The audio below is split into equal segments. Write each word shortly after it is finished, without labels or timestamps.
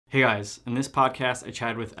Hey guys, in this podcast I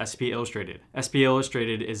chatted with SCP Illustrated. SCP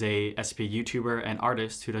Illustrated is a SCP YouTuber and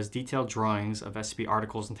artist who does detailed drawings of SCP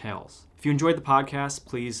articles and tales. If you enjoyed the podcast,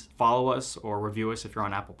 please follow us or review us if you're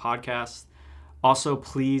on Apple Podcasts. Also,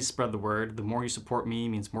 please spread the word. The more you support me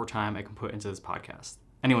means more time I can put into this podcast.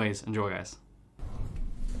 Anyways, enjoy guys.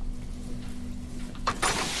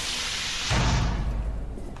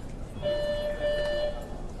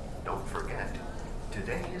 Don't forget,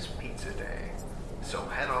 today is pizza day. So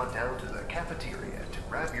head on down to the cafeteria to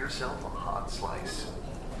grab yourself a hot slice.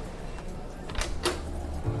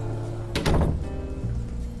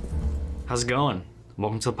 How's it going?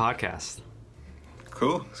 Welcome to the podcast.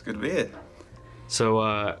 Cool, it's good to be here.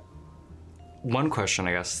 So, one question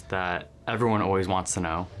I guess that everyone always wants to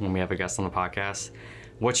know when we have a guest on the podcast,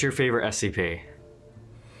 what's your favorite SCP?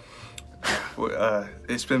 Well,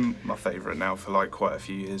 it's been my favourite now for like quite a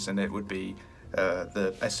few years, and it would be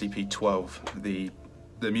the SCP-12,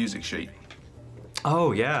 the music sheet.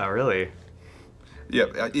 Oh yeah, really? Yeah,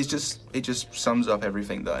 it just sums up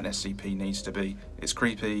everything that an SCP needs to be. It's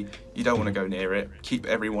creepy. You don't want to go near it. Keep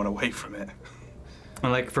everyone away from it.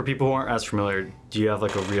 And like for people who aren't as familiar, do you have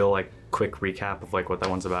like a real like quick recap of like what that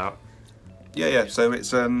one's about? Yeah. So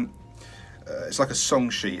it's like a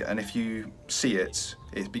song sheet, and if you see it,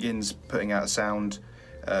 it begins putting out a sound.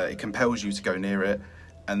 It compels you to go near it,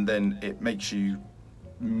 and then it makes you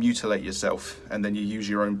mutilate yourself, and then you use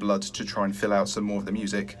your own blood to try and fill out some more of the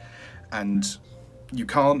music, and you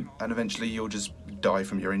can't, and eventually you'll just die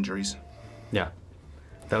from your injuries. Yeah,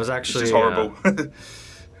 that was actually It's horrible.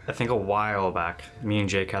 I think a while back, me and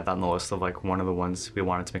Jake had that on the list of like one of the ones we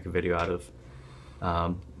wanted to make a video out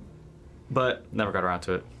of, but never got around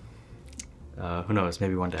to it. Who knows?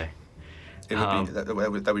 Maybe one day. It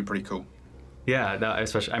would that'd be pretty cool. Yeah, no,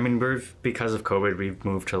 especially. I mean, because of COVID, we've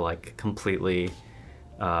moved to like completely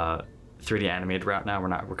 3D animated route now.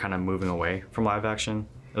 We're kind of moving away from live action,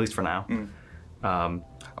 at least for now. I'm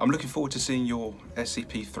looking forward to seeing your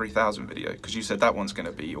SCP-3000 video, because you said that one's going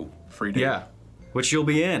to be all 3D. Yeah, which you'll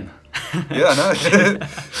be in. Yeah, I know.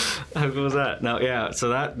 How cool was that? No, yeah. So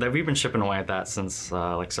that we've been chipping away at that since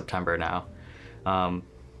like September now. So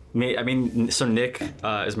Nick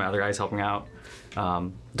is my other guy. He's helping out.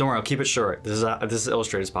 Don't worry, I'll keep it short. This is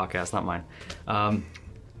Illustrated's podcast, not mine.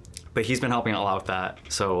 But he's been helping out a lot with that.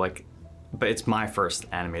 So like, but it's my first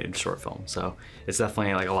animated short film, so it's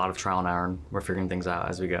definitely like a lot of trial and error, and we're figuring things out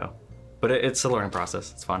as we go. But it's a learning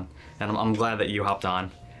process. It's fun, and I'm glad that you hopped on.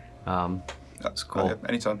 That's cool. Yeah,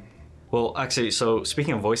 anytime. Well, actually, so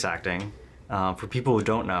speaking of voice acting, for people who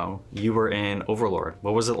don't know, you were in Overlord.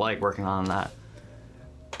 What was it like working on that?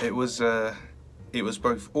 It was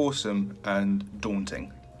both awesome and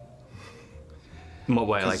daunting. In what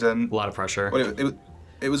way? Like a lot of pressure? Well,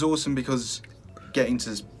 it was awesome because getting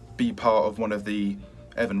to be part of one of the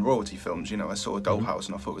Evan royalty films, you know, I saw Dollhouse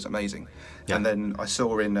and I thought it was amazing. Yeah. And then I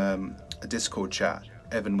saw in a Discord chat,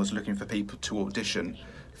 Evan was looking for people to audition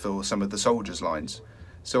for some of the soldiers' lines.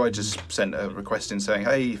 So I just sent a request in saying,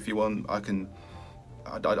 hey, if you want,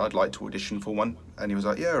 I'd like to audition for one. And he was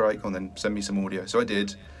like, yeah, all right, and then send me some audio. So I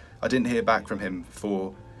did. I didn't hear back from him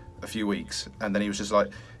for a few weeks. And then he was just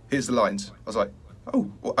like, here's the lines. I was like,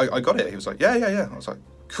 oh, well, I got it. He was like, yeah. I was like,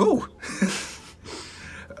 cool.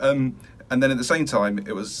 And then at the same time,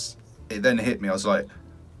 it then hit me. I was like,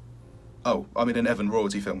 oh, I'm in an Evan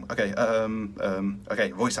royalty film. Okay,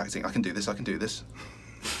 okay, voice acting. I can do this.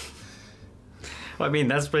 Well, I mean,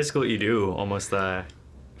 that's basically what you do almost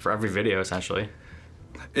for every video, essentially.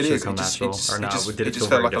 It is. It just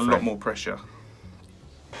felt like a lot more pressure.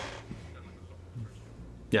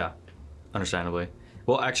 Yeah, understandably.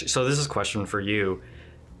 Well, actually, so this is a question for you.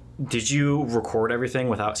 Did you record everything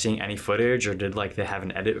without seeing any footage, or did like they have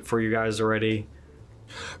an edit for you guys already?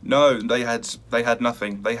 No, they had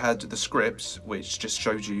nothing. They had the scripts, which just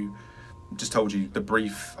told you the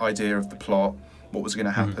brief idea of the plot, what was going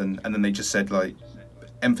to happen, and then they just said like,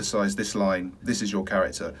 emphasize this line. This is your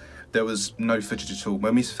character. There was no footage at all.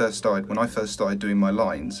 When I first started doing my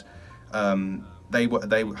lines, they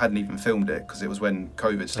hadn't even filmed it because it was when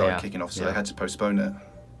COVID started kicking off, so they had to postpone it.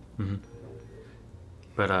 Mm-hmm.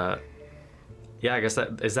 But yeah, I guess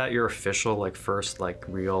is that your official like first like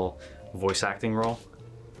real voice acting role?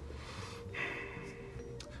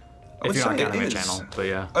 If you're on Anime Channel, but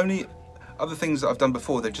yeah. Only other things that I've done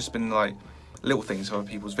before, they've just been like little things on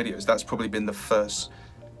people's videos. That's probably been the first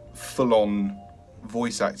full-on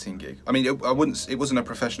voice acting gig. I mean, it wasn't a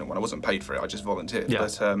professional one. I wasn't paid for it. I just volunteered. Yeah.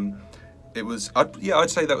 But it was. I'd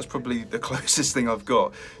say that was probably the closest thing I've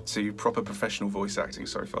got to proper professional voice acting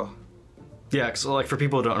so far. Yeah, so like for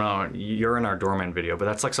people who don't know, you're in our Doorman video, but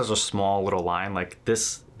that's like such a small little line. Like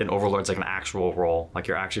this in Overlord's like an actual role. Like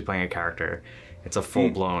you're actually playing a character. It's a full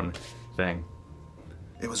blown thing.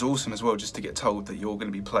 It was awesome as well just to get told that you're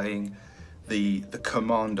going to be playing the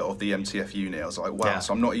commander of the MTF unit. I was like, wow. Yeah.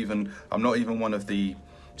 So I'm not even one of the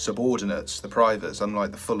subordinates, the privates. I'm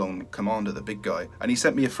like the full-on commander, the big guy. And he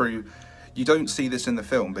sent me through. You don't see this in the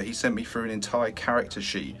film, but he sent me through an entire character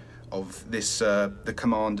sheet of this the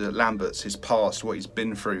commander Lambert's, his past, what he's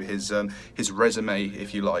been through, his resume,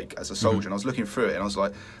 if you like, as a soldier. And I was looking through it, and I was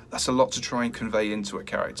like, that's a lot to try and convey into a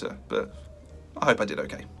character. But I hope I did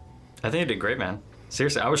okay. I think you did great, man.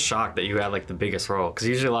 Seriously, I was shocked that you had like the biggest role, because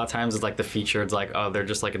usually a lot of times it's like the featured, like, oh, they're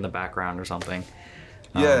just like in the background or something.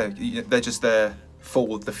 Yeah, they're just there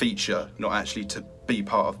for the feature, not actually to be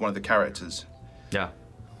part of one of the characters. Yeah,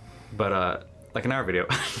 but like in our video.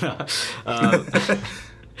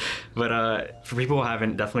 But for people who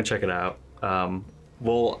haven't, definitely check it out.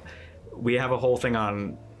 We have a whole thing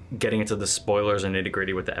on getting into the spoilers and nitty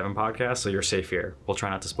gritty with the Evan podcast, so you're safe here. We'll try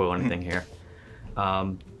not to spoil anything here.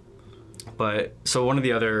 But so one of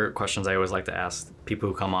the other questions I always like to ask people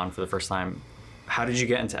who come on for the first time, how did you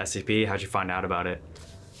get into SCP? How did you find out about it?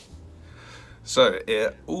 So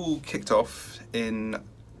it all kicked off in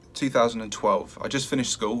 2012. I just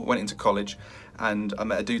finished school, went into college, and I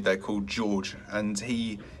met a dude there called George, and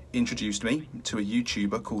he introduced me to a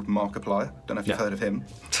YouTuber called Markiplier. Don't know if you've heard of him.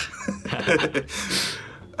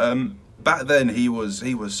 Back then he was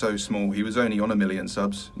so small. He was only on 1 million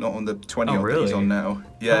subs, not on the 20 odd that he's on now.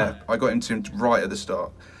 Yeah, I got into him right at the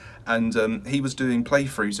start, and he was doing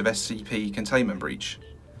playthroughs of SCP Containment Breach.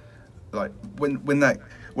 Like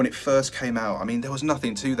when it first came out, I mean, there was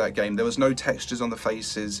nothing to that game. There was no textures on the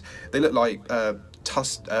faces. They looked like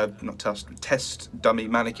test dummy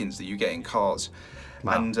mannequins that you get in cars.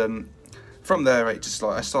 Wow. And from there, I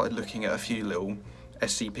started looking at a few little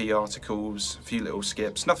SCP articles, a few little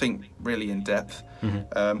skips, nothing really in depth.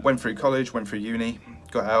 Went through college, went through uni,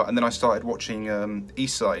 got out, and then I started watching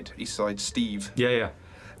Eastside Steve. Yeah.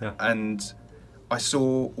 And I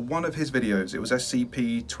saw one of his videos. It was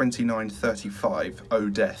SCP-2935, Oh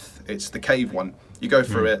Death. It's the cave one. You go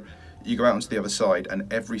through it, you go out onto the other side,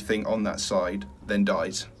 and everything on that side then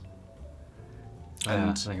dies. And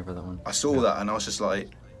I think about that one. I saw that, and I was just like,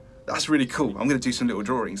 that's really cool. I'm going to do some little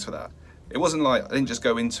drawings for that. It wasn't like, I didn't just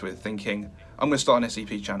go into it thinking, I'm going to start an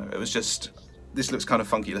SCP channel. It was just, this looks kind of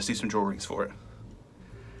funky, let's do some drawings for it.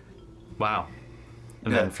 Wow.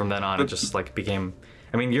 And then from then on, it just like became,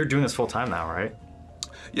 I mean, you're doing this full time now, right?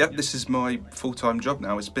 Yep, this is my full-time job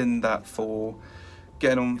now. It's been that for,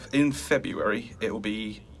 getting on, in February, it will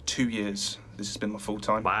be 2 years. This has been my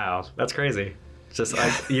full-time. Wow, that's crazy. Just,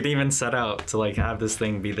 you didn't even set out to like have this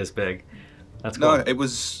thing be this big. That's cool. No, it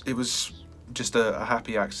was just a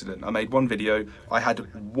happy accident. I made one video, I had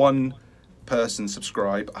one person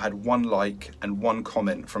subscribe, I had one like and one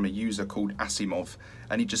comment from a user called Asimov,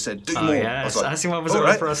 and he just said, do more. Yes, I was like, Asimov was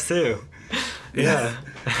over for us too. Yeah.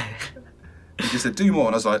 He just said, do more,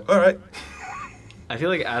 and I was like, all right. I feel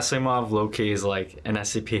like Asimov low-key is like an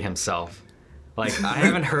SCP himself. Like, I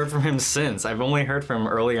haven't heard from him since. I've only heard from him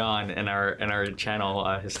early on in our channel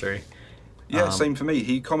history. Yeah, same for me.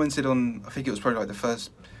 He commented on, I think it was probably like the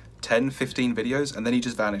first 10, 15 videos, and then he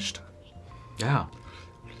just vanished. Yeah.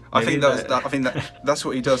 I think that's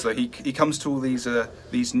what he does though. He comes to all these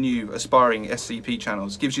new aspiring SCP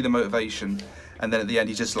channels, gives you the motivation, and then at the end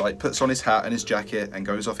he just like puts on his hat and his jacket and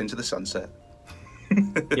goes off into the sunset.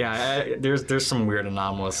 Yeah, there's some weird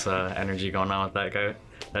anomalous energy going on with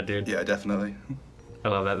that dude. Yeah, definitely. I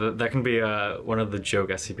love that. That can be one of the joke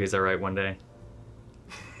SCPs I write one day.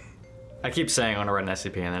 I keep saying I want to write an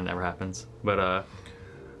SCP and then it never happens. But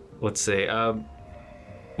let's see.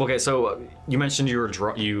 Okay, so you mentioned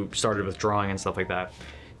you started with drawing and stuff like that.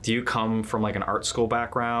 Do you come from like an art school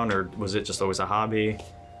background, or was it just always a hobby?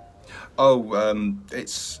 Oh, I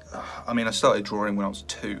mean, I started drawing when I was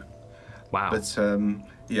 2. Wow. But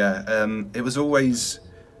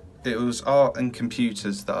it was art and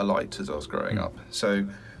computers that I liked as I was growing up. So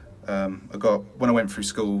when I went through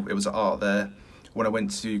school, it was art there. When I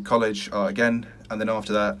went to college, art again, and then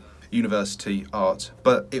after that, university, art.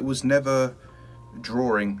 But it was never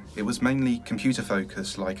drawing. It was mainly computer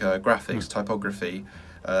focused, like graphics, typography,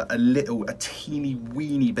 a teeny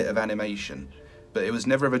weeny bit of animation. But it was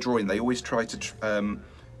never ever drawing. They always tried to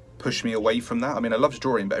push me away from that. I mean, I loved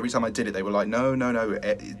drawing, but every time I did it, they were like, no,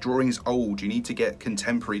 drawing is old. You need to get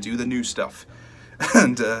contemporary, do the new stuff.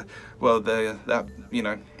 And if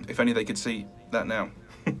only they could see that now.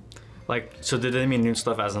 Like, so did they mean new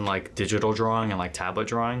stuff as in like digital drawing and like tablet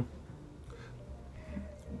drawing?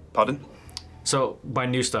 Pardon? So by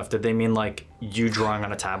new stuff, did they mean like you drawing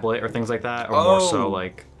on a tablet or things like that, or more so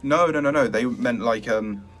like? No. They meant like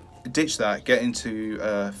ditch that, get into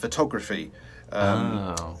photography,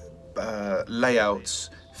 layouts.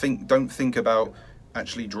 Don't think about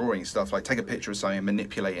actually drawing stuff. Like take a picture of something and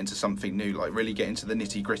manipulate into something new. Like really get into the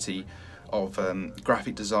nitty gritty of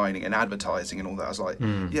graphic designing and advertising and all that. I was like,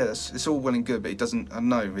 yeah, it's all well and good, but it doesn't. I don't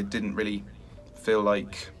know. It didn't really feel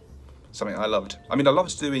like something I loved. I mean, I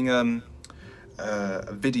loved doing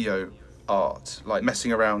video art, like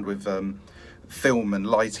messing around with film and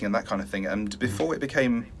lighting and that kind of thing. And before it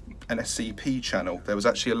became an SCP channel, there was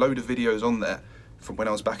actually a load of videos on there from when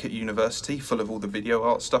I was back at university, full of all the video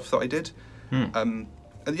art stuff that I did. And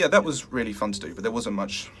yeah, that was really fun to do, but there wasn't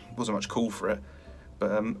much call for it.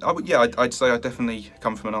 But I'd say I definitely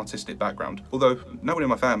come from an artistic background. Although no one in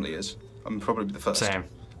my family is. I'm probably the first. Same.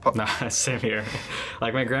 No, same here.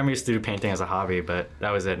 Like my grandma used to do painting as a hobby, but that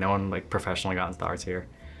was it. No one like professionally got into arts here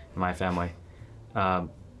in my family.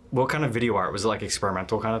 What kind of video art was it? Like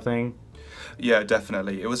experimental kind of thing? Yeah,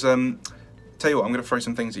 definitely. It was. Tell you what, I'm going to throw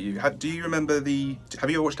some things at you. Do you remember Have you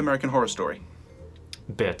ever watched American Horror Story?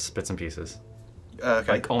 Bits and pieces.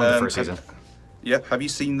 Okay. Like only the first season. Yep. Have you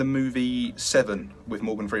seen the movie Seven with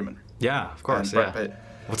Morgan Freeman? Yeah, of course. And Brad Yeah. Pitt?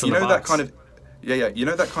 What's in the box? That kind of. Yeah. You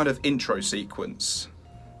know that kind of intro sequence.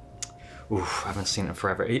 Oof, I haven't seen it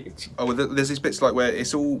forever. Oh, well, there's these bits like where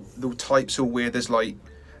it's all the types all weird. There's like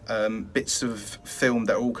bits of film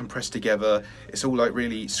that are all compressed together. It's all like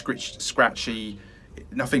really scratchy.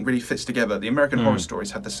 Nothing really fits together. The American Horror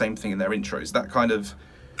Stories have the same thing in their intros. That kind of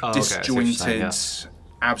disjointed,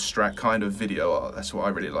 abstract kind of video art. That's what I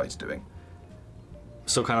really liked doing.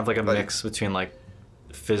 So kind of like a mix between like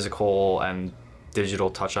physical and digital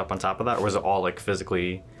touch up on top of that, or was it all like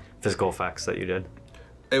physical effects that you did?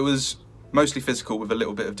 It was mostly physical with a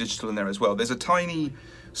little bit of digital in there as well. There's a tiny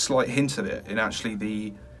slight hint of it in actually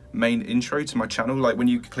the main intro to my channel. Like when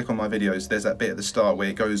you click on my videos, there's that bit at the start where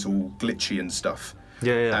it goes all glitchy and stuff.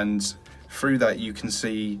 Yeah. And through that you can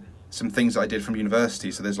see some things that I did from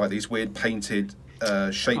university. So there's like these weird painted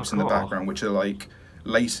shapes in the background, which are like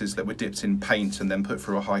laces that were dipped in paint and then put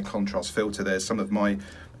through a high contrast filter. There's some of my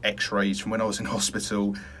x-rays from when I was in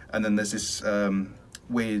hospital. And then there's this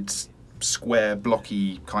weird square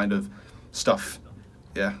blocky kind of stuff.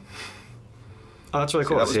 Yeah. Oh, that's really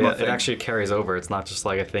cool. So it actually carries over. It's not just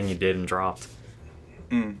like a thing you did and dropped.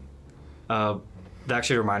 That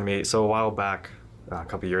actually reminded me, so a while back, a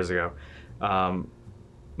couple years ago,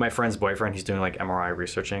 my friend's boyfriend, he's doing like MRI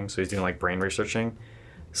researching, so he's doing like brain researching.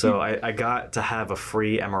 So I got to have a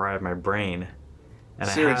free MRI of my brain. And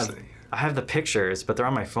Seriously? I have the pictures, but they're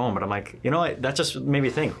on my phone, but I'm like, you know what, that just made me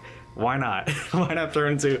think, why not? Why not throw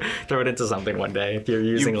it into something one day if you're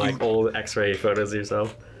using like old X-ray photos of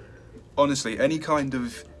yourself? Honestly, any kind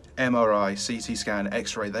of MRI, CT scan,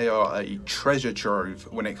 X-ray, they are a treasure trove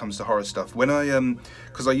when it comes to horror stuff. When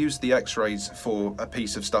because I used the X-rays for a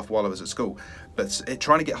piece of stuff while I was at school, but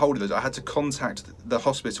trying to get hold of those, I had to contact the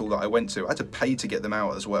hospital that I went to. I had to pay to get them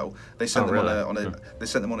out as well. They sent them they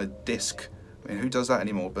sent them on a disc. I mean, who does that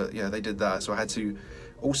anymore? But yeah, they did that. So I had to.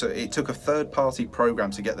 Also, it took a third-party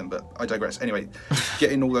program to get them, but I digress. Anyway,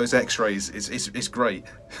 getting all those X-rays is great.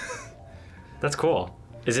 That's cool.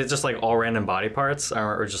 Is it just like all random body parts,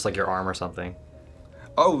 or just like your arm or something?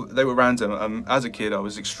 Oh, they were random. As a kid, I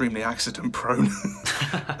was extremely accident-prone.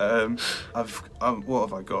 What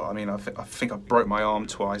have I got? I mean, I think I broke my arm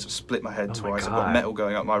twice. I've split my head twice. I've got metal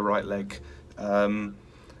going up my right leg. So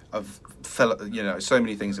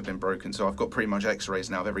many things have been broken. So I've got pretty much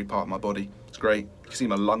X-rays now of every part of my body. It's great. You can see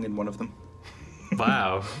my lung in one of them.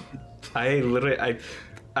 Wow. I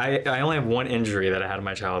only have one injury that I had in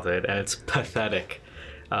my childhood, and it's pathetic.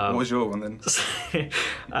 What was your one then?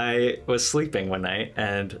 I was sleeping one night,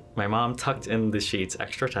 and my mom tucked in the sheets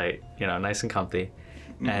extra tight, nice and comfy.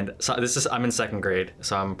 And so I'm in second grade,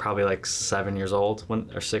 so I'm probably like 7 years old,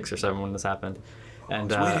 or 6 or 7 when this happened.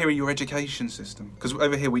 And it's weird hearing your education system, because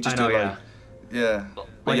over here we just do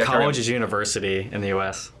like college is university in the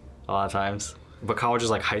U.S. a lot of times, but college is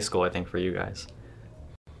like high school, I think, for you guys.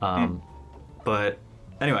 But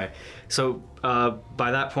anyway, so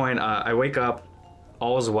by that point, I wake up,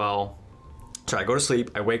 all is well. So I go to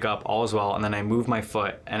sleep, I wake up, all is well, and then I move my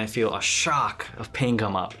foot, and I feel a shock of pain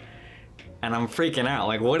come up. And I'm freaking out,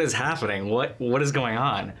 like, what is happening? What is going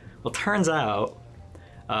on? Well, turns out,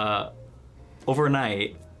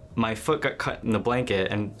 overnight, my foot got cut in the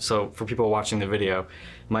blanket, and so for people watching the video,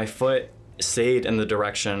 my foot stayed in the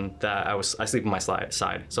direction that I sleep on my side. So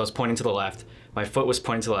I was pointing to the left, my foot was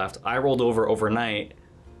pointing to the left, I rolled over overnight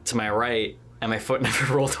to my right, and my foot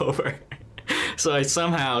never rolled over. So I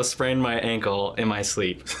somehow sprained my ankle in my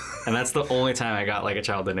sleep. and that's the only time I got like a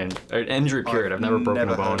childhood injury. Period. I've never broken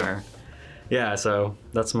a bone or. Yeah, so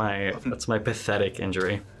that's my pathetic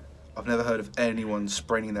injury. I've never heard of anyone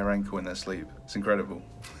spraining their ankle in their sleep. It's incredible.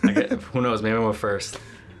 Who knows? Maybe I'm a first.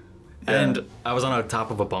 Yeah. And I was on the top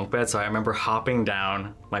of a bunk bed, so I remember hopping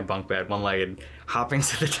down my bunk bed, one-legged, hopping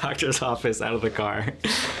to the doctor's office out of the car.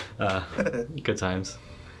 Good times.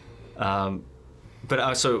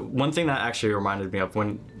 But so one thing that actually reminded me of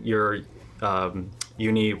when your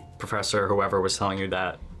uni professor, whoever, was telling you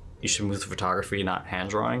that you should move to photography, not hand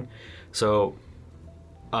drawing. So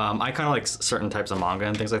I kind of like certain types of manga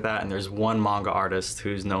and things like that, and there's one manga artist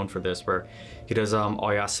who's known for this, where he does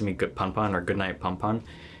Oyasumi Good Punpun or Goodnight Punpun,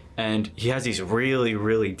 and he has these really,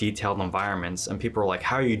 really detailed environments, and people are like,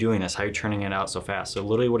 how are you doing this? How are you turning it out so fast? So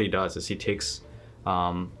literally what he does is he takes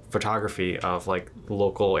photography of like the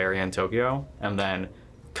local area in Tokyo and then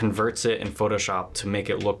converts it in Photoshop to make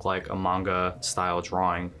it look like a manga style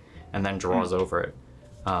drawing and then draws over it.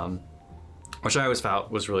 Which I always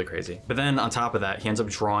felt was really crazy. But then on top of that, he ends up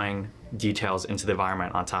drawing details into the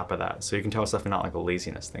environment on top of that. So you can tell it's definitely not like a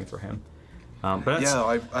laziness thing for him. But that's...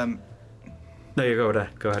 Yeah, There you go,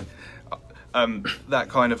 go ahead. That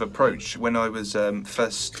kind of approach, when I was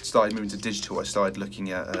first started moving to digital, I started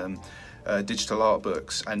looking at digital art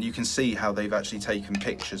books, and you can see how they've actually taken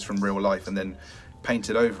pictures from real life and then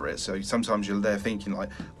painted over it. So sometimes you're there thinking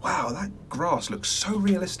like, wow, that grass looks so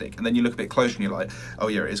realistic, and then you look a bit closer and you're like, oh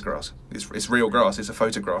yeah, it is grass. It's real grass. It's a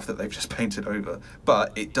photograph that they've just painted over,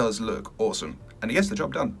 but it does look awesome and it gets the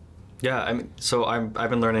job done. Yeah, I mean, so I've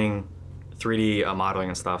been learning 3D modeling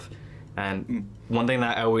and stuff, and one thing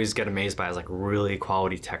that I always get amazed by is like really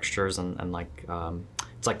quality textures and like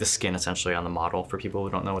it's like the skin essentially on the model for people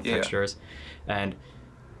who don't know what texture is. And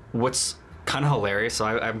what's kind of hilarious, so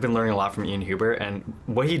I've been learning a lot from Ian Huber, and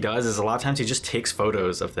what he does is a lot of times he just takes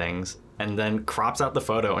photos of things and then crops out the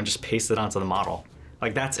photo and just pastes it onto the model.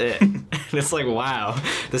 Like, that's it. And it's like, wow,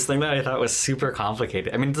 this thing that I thought was super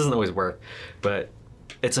complicated. I mean, it doesn't always work, but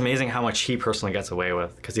it's amazing how much he personally gets away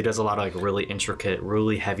with, because he does a lot of like really intricate,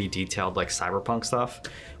 really heavy detailed like cyberpunk stuff,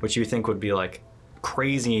 which you think would be like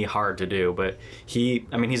crazy hard to do, but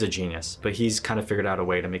he's a genius, but he's kind of figured out a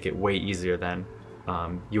way to make it way easier than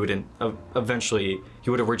you would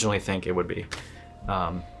originally think it would be.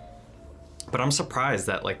 But I'm surprised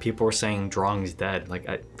that like people were saying drawing's dead. Like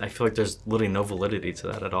I feel like there's literally no validity to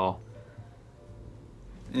that at all.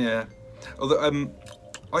 Yeah, although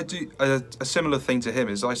I do a similar thing to him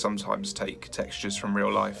is I sometimes take textures from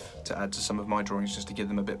real life to add to some of my drawings just to give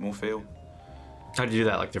them a bit more feel. How do you do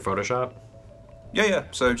that? Like through Photoshop? Yeah.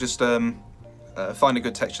 So just find a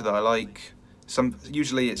good texture that I like.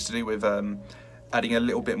 Usually it's to do with adding a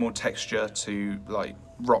little bit more texture to like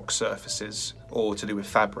rock surfaces or to do with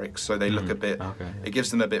fabrics, so they look a bit. Okay. It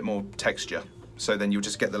gives them a bit more texture. So then you'll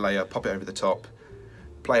just get the layer, pop it over the top,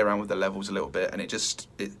 play around with the levels a little bit, and it just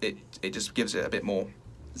gives it a bit more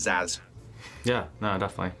zazz. Yeah, no,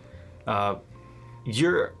 definitely.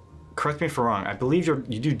 Correct me if I'm wrong, I believe you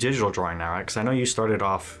do digital drawing now, right? Because I know you started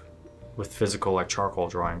off with physical, like charcoal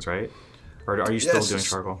drawings, right? Or are you still doing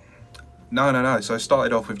charcoal? No. So I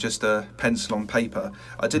started off with just a pencil on paper.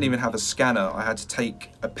 I didn't even have a scanner. I had to take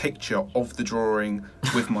a picture of the drawing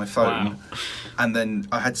with my phone. Wow. And then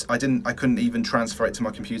I couldn't even transfer it to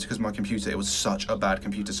my computer, because my computer, it was such a bad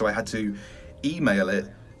computer. So I had to email it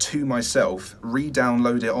to myself,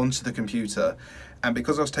 re-download it onto the computer, and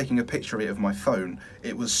because I was taking a picture of it with my phone,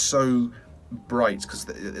 it was so bright because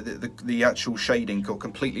the actual shading got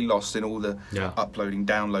completely lost in all the uploading,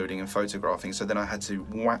 downloading and photographing, so then I had to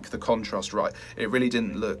whack the contrast right. It really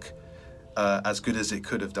didn't look as good as it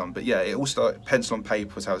could have done, but yeah, it all started, pencil on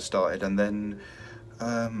paper was how it started, and then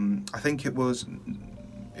I think it was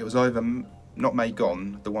either not May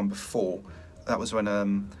Gone, the one before, that was when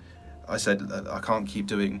I said I can't keep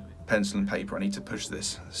doing pencil and paper, I need to push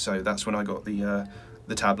this, so that's when I got the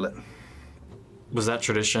tablet. Was that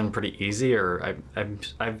tradition pretty easy, or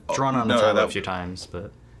I've drawn on the tablet a few times,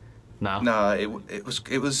 but no? No, it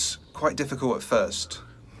was quite difficult at first.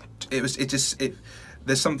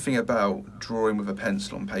 There's something about drawing with a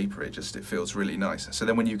pencil on paper, it feels really nice. So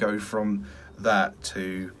then when you go from that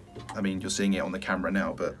to, I mean, you're seeing it on the camera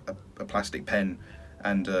now, but a plastic pen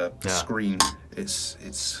and a screen,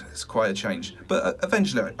 it's quite a change. But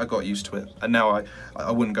eventually I got used to it, and now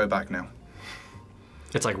I wouldn't go back now.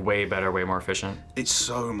 It's like way better, way more efficient. It's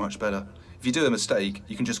so much better. If you do a mistake,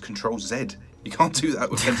 you can just Control Z. You can't do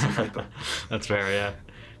that with pencil and paper. That's fair,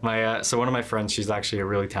 yeah. So one of my friends, she's actually a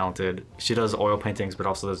really talented. She does oil paintings, but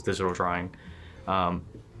also does digital drawing.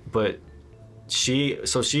 But she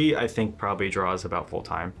I think probably draws about full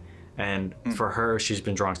time, and for her, she's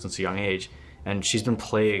been drawing since a young age. and she's been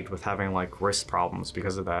plagued with having like wrist problems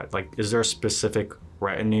because of that. Like, is there a specific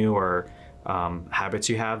retinue or habits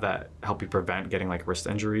you have that help you prevent getting like wrist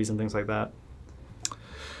injuries and things like that?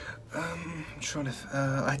 I'm trying to.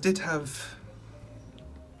 I did have.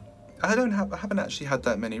 I haven't actually had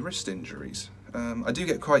that many wrist injuries. I do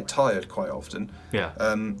get quite tired quite often. Yeah.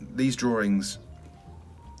 These drawings,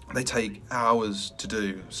 they take hours to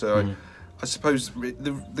do. So I suppose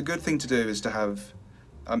the good thing to do is to have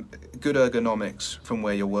good ergonomics from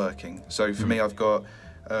where you're working. So for me, I've got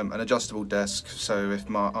an adjustable desk, so if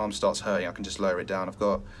my arm starts hurting, I can just lower it down. I've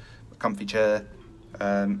got a comfy chair.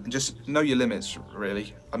 And just know your limits,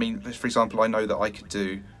 really. I mean, for example, I know that I could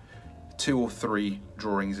do 2 or 3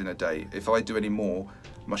 drawings in a day. If I do any more,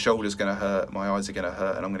 my shoulder's going to hurt, my eyes are going to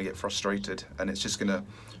hurt, and I'm going to get frustrated, and it's just going to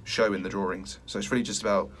show in the drawings. So it's really just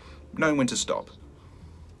about knowing when to stop.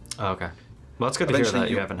 Oh, okay. Well, it's good to hear that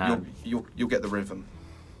you haven't had. You'll get the rhythm.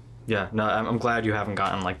 Yeah, no, I'm glad you haven't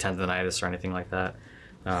gotten like tendonitis or anything like that.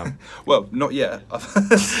 Well, not yet.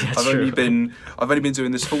 I've only been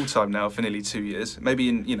doing this full time now for nearly 2 years. Maybe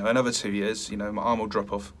in another 2 years, my arm will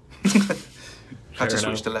drop off. Have to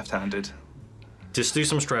switch to left-handed. Just do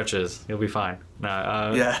some stretches. You'll be fine.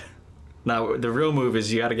 Yeah. Now the real move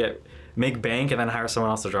is you got to make bank and then hire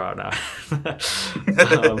someone else to draw it now.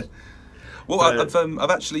 Well,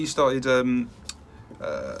 I've actually started a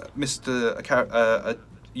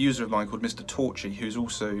user of mine called Mr. Torchy, who's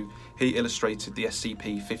also, he illustrated the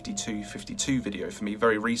SCP-5252 video for me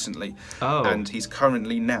very recently. Oh. And he's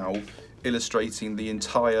currently now illustrating the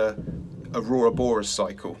entire Aurora Boreas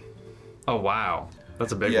cycle. Oh, wow.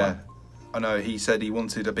 That's a big one. I know. He said he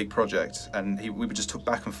wanted a big project, and we just took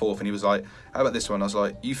back and forth, and he was like, how about this one? I was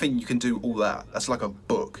like, you think you can do all that? That's like a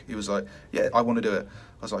book. He was like, yeah, I want to do it.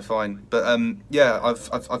 I was like, fine. But yeah,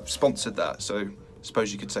 I've sponsored that, so I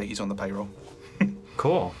suppose you could say he's on the payroll.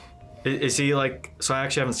 Cool. Is he like, so I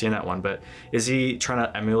actually haven't seen that one, but is he trying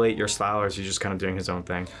to emulate your style, or is he just kind of doing his own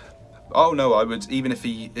thing? Oh no, I would, even if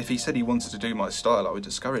he said he wanted to do my style, I would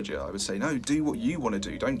discourage it. I would say, no, do what you want to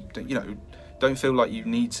do. Don't feel like you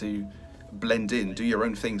need to blend in. Do your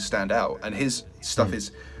own thing, stand out. And his stuff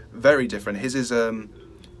is very different. His is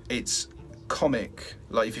it's comic,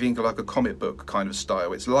 like if you think of like a comic book kind of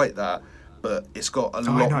style. It's like that, but it's got a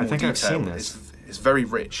lot more I think detail. I've seen this. It's very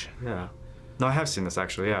rich. Yeah. No, I have seen this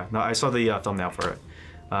actually. Yeah. No, I saw the thumbnail for it.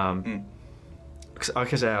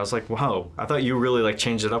 Because I was like, wow, I thought you really like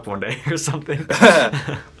changed it up one day or something.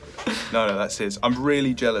 No, that's his. I'm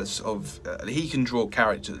really jealous of. He can draw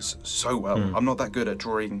characters so well. I'm not that good at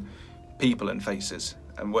drawing people and faces,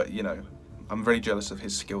 and I'm very jealous of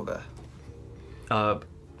his skill there.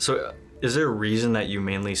 So, is there a reason that you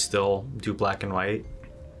mainly still do black and white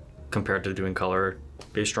compared to doing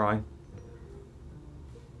color-based drawing?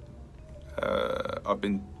 I've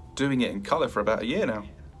been doing it in color for about a year now.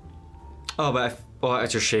 Oh, but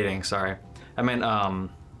it's your shading. Sorry, I meant I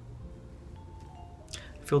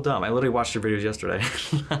feel dumb. I literally watched your videos yesterday.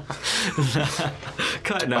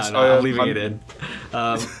 I'm leaving it in.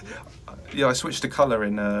 Yeah, I switched to color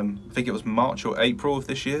in I think it was March or April of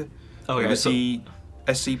this year. Oh, yeah. It was the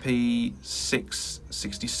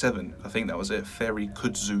SCP-667. I think that was it. Fairy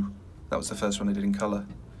Kudzu. That was the first one I did in color.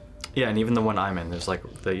 Yeah, and even the one I'm in, there's like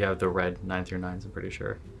the red 9 through 9s. I'm pretty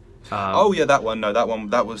sure. Oh yeah, that one. No,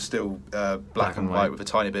 that was still black and white with a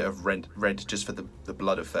tiny bit of red just for the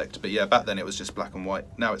blood effect. But yeah, back then it was just black and white.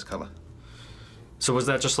 Now it's color. So was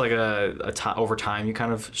that just like over time you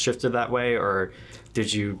kind of shifted that way, or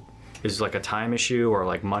is it like a time issue, or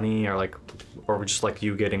like money, or just like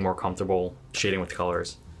you getting more comfortable shading with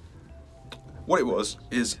colors? What it was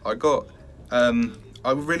is I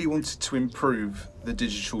really wanted to improve the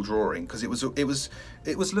digital drawing because it was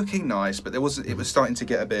looking nice, but it was starting to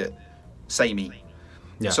get a bit samey.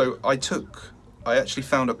 Yeah. So I actually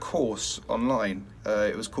found a course online.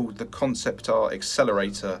 It was called the Concept Art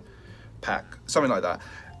Accelerator Pack, something like that.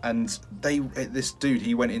 And this dude,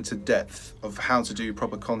 he went into depth of how to do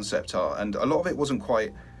proper concept art, and a lot of it wasn't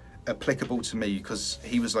quite applicable to me because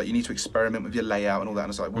he was like, you need to experiment with your layout and all that. And I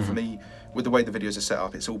was like, well, for me, with the way the videos are set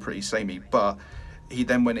up, it's all pretty samey. But he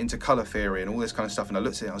then went into color theory and all this kind of stuff, and I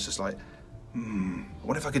looked at it and I was just like,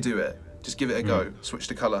 what if I could do it? Just give it a go, switch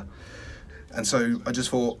to color. And so I just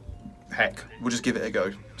thought, heck, we'll just give it a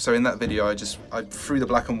go. So in that video, I threw the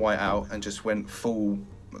black and white out and just went full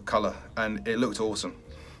color, and it looked awesome.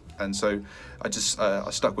 And so I just I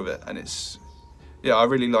stuck with it, and I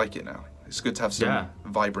really like it now. It's good to have some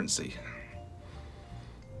vibrancy.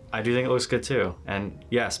 I do think it looks good too. And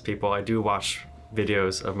yes, people, I do watch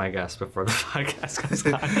videos of my guests before the podcast comes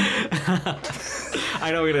on.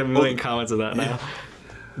 I know we get a million comments of that now.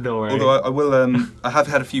 Don't worry. Although I will, I have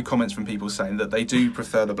had a few comments from people saying that they do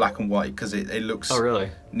prefer the black and white because it looks Oh, really?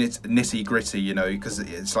 nitty gritty, you know, because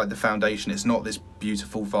it's like the foundation. It's not this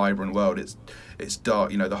beautiful, vibrant world. It's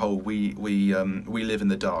dark. You know, the whole we live in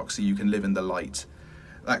the dark, so you can live in the light.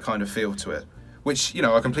 That kind of feel to it, which, you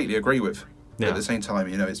know, I completely agree with. But at the same time,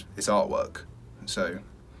 you know, it's artwork, so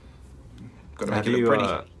got to make it look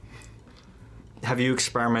pretty. Have you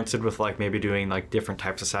experimented with like maybe doing like different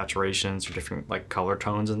types of saturations or different like color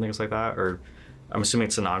tones and things like that? Or I'm assuming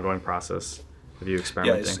it's an ongoing process. Have you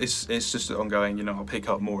experimenting? Yeah, it's just ongoing. You know, I'll pick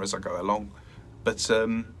up more as I go along. But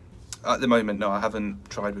at the moment, no, I haven't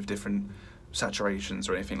tried with different saturations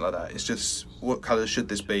or anything like that. It's just what colours should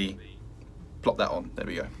this be? Plop that on. There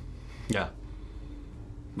we go. Yeah.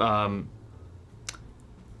 Well,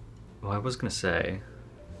 I was gonna say,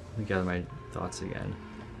 let me gather my thoughts again.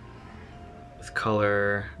 With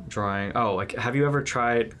color, drawing. Oh, like, have you ever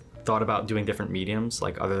thought about doing different mediums,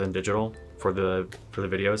 like other than digital, for the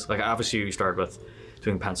videos? Like, obviously you started with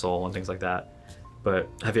doing pencil and things like that, but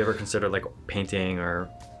have you ever considered like painting or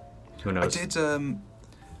who knows? I did.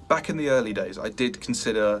 Back in the early days, I did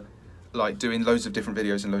consider like doing loads of different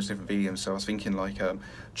videos and loads of different mediums. So I was thinking like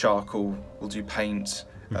charcoal. We'll do paint.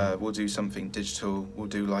 We'll do something digital. We'll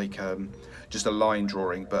do like just a line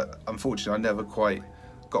drawing. But unfortunately, I never quite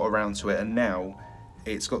got around to it, and now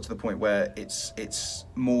it's got to the point where it's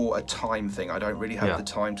more a time thing. I don't really have the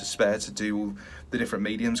time to spare to do all the different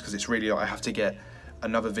mediums, because it's really, I have to get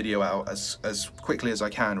another video out as quickly as I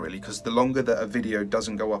can, really, because the longer that a video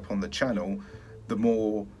doesn't go up on the channel, the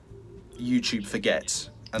more YouTube forgets,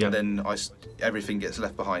 and then everything gets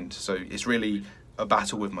left behind. So it's really a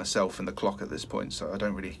battle with myself and the clock at this point, so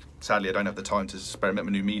sadly I don't have the time to experiment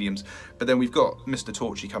with new mediums. But then we've got Mr.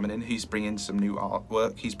 Torchy coming in. He's bringing some new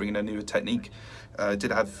artwork, he's bringing a newer technique.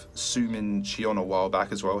 Did have Sumin Chion a while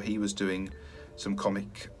back as well. He was doing some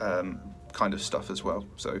comic kind of stuff as well.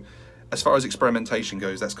 So as far as experimentation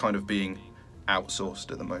goes, that's kind of being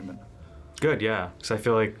outsourced at the moment. Good, yeah, because I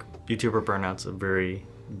feel like YouTuber burnout's a very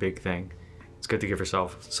big thing. It's good to give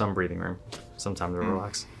yourself some breathing room, some time to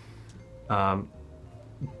relax.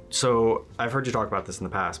 So I've heard you talk about this in the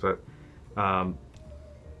past, but I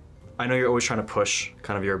know you're always trying to push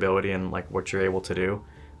kind of your ability and like what you're able to do.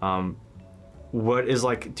 What is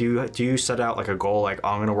like, do you set out like a goal, like, oh,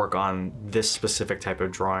 I'm gonna work on this specific type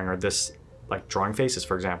of drawing, or this, like drawing faces,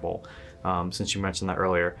 for example, since you mentioned that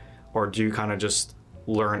earlier, or do you kind of just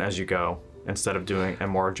learn as you go instead of doing a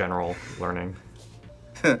more general learning?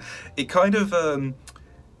 It kind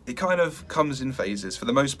of comes in phases. For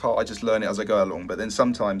the most part, I just learn it as I go along, but then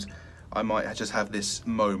sometimes I might just have this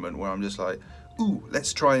moment where I'm just like, ooh,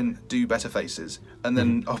 let's try and do better faces, and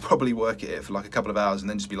then I'll probably work at it for like a couple of hours and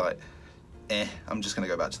then just be like, I'm just gonna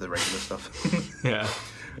go back to the regular stuff. Yeah.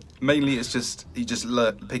 Mainly it's just, you just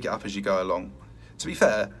pick it up as you go along. To be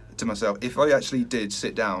fair to myself, if I actually did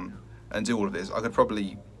sit down and do all of this, I could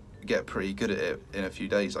probably get pretty good at it in a few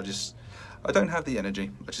days. I don't have the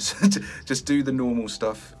energy. I just do the normal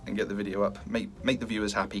stuff and get the video up. Make the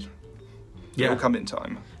viewers happy. Yeah. It'll come in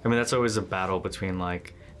time. I mean, that's always a battle between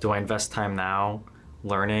like, do I invest time now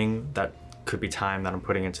learning that could be time that I'm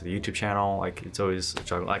putting into the YouTube channel? Like, it's always a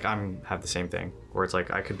juggle. Like, have the same thing where it's like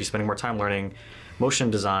I could be spending more time learning motion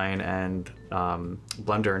design and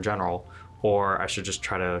Blender in general, or I should just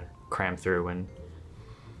try to cram through and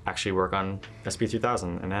actually work on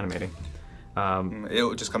SP3000 and animating.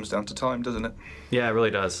 It just comes down to time, doesn't it? Yeah, it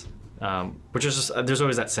really does. Which is just, there's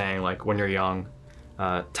always that saying, like, when you're young,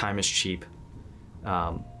 time is cheap.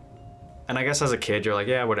 And I guess as a kid, you're like,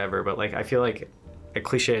 yeah, whatever. But like, I feel like, as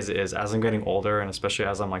cliche as it is, as I'm getting older, and especially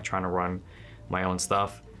as I'm like trying to run my own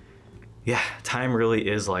stuff, yeah, time really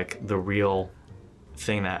is like the real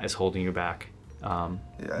thing that is holding you back. Yeah,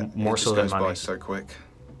 more so than money. It just goes by so quick.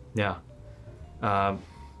 Yeah.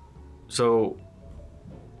 So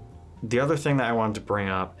the other thing that I wanted to bring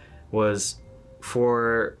up was,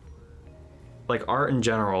 for like art in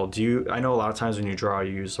general, I know a lot of times when you draw,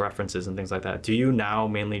 you use references and things like that. Do you now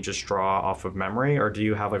mainly just draw off of memory, or do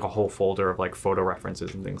you have like a whole folder of like photo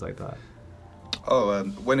references and things like that? Oh,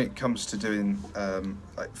 when it comes to doing,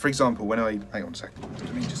 like, for example, hang on a second,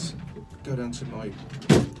 let me just go down to my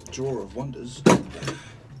drawer of wonders.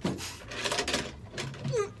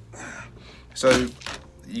 So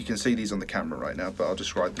you can see these on the camera right now, but I'll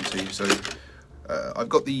describe them to you. So I've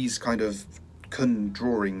got these kind of Kun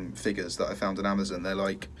drawing figures that I found on Amazon. They're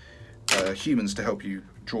like humans to help you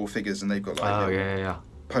draw figures, and they've got like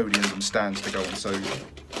podiums and stands to go on. So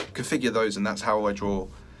configure those, and that's how I draw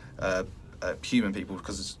human people,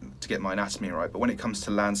 because to get my anatomy right. But when it comes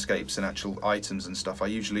to landscapes and actual items and stuff, I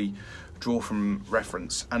usually draw from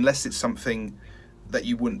reference, unless it's something that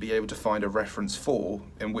you wouldn't be able to find a reference for,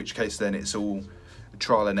 in which case then it's all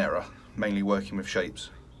trial and error, mainly working with shapes.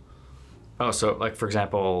 Oh, so like for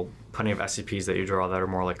example, plenty of SCPs that you draw that are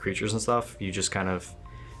more like creatures and stuff, you just kind of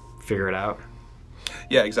figure it out?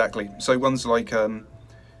 Yeah, exactly. So ones like what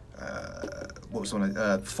was the one?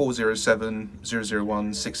 407,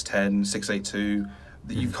 001, 610, 682.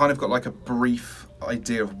 You've kind of got like a brief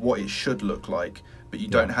idea of what it should look like, but you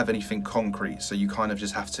don't have anything concrete, so you kind of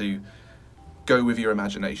just have to go with your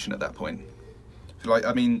imagination at that point. Like,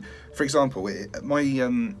 I mean, for example, my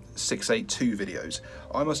 682 videos,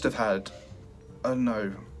 I must have had, I don't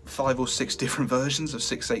know, 5 or 6 different versions of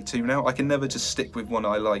 682 now. I can never just stick with one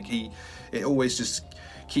I like. It always just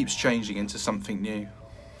keeps changing into something new.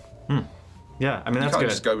 Yeah, I mean, that's you can't good.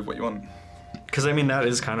 just go with what you want. Because, I mean, that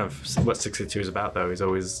is kind of what 682 is about, though. He's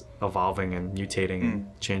always evolving and mutating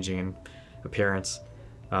and changing in appearance.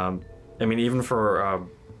 I mean, even for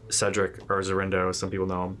Cedric, or Zarindo, some people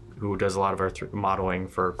know him, who does a lot of our modeling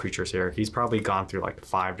for creatures here, he's probably gone through like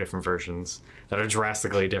 5 different versions that are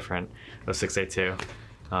drastically different of 682.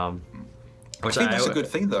 Which I think that's a good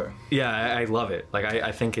thing, though. Yeah, I love it. Like,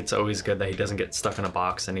 I think it's always good that he doesn't get stuck in a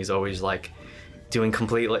box, and he's always like doing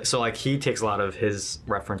completely. So like he takes a lot of his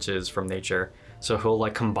references from nature, so he'll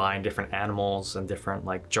like combine different animals and different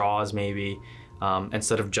like jaws maybe,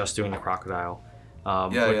 instead of just doing the crocodile,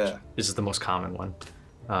 which is the most common one.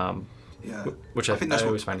 Which I think I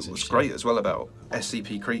always find what's great as well about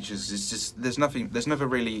SCP creatures is just there's never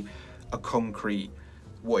really a concrete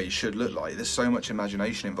what it should look like. There's so much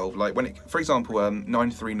imagination involved. Like when for example,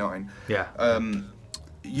 939. Yeah.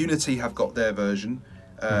 Unity have got their version.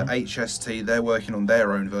 HST, they're working on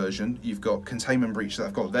their own version. You've got Containment Breach that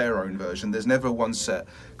have got their own version. There's never one set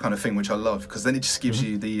kind of thing, which I love, because then it just gives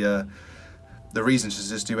you the reason to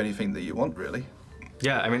just do anything that you want, really.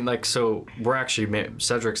 Yeah, I mean, like, so we're actually,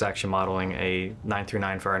 Cedric's actually modeling a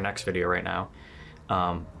 939 for our next video right now.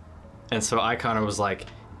 And so I kind of was like,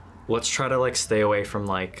 let's try to like stay away from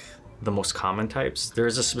like the most common types.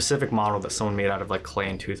 There's a specific model that someone made out of like clay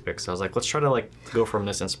and toothpicks. So I was like, let's try to like go from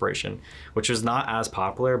this inspiration, which was not as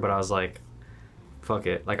popular, but I was like, fuck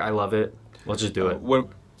it. Like, I love it. Let's just do it.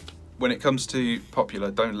 When it comes to popular,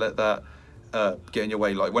 don't let that get in your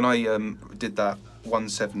way. Like when I did that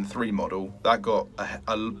 173 model, that got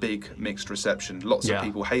a big mixed reception. Lots of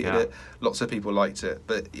people hated it, lots of people liked it,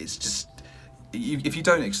 but it's just, if you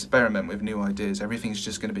don't experiment with new ideas, everything's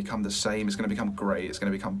just going to become the same. It's going to become grey. It's going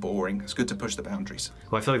to become boring. It's good to push the boundaries.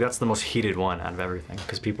 Well, I feel like that's the most heated one out of everything,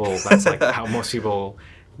 because that's like how most people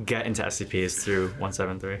get into SCP is through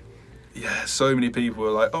 173. Yeah, so many people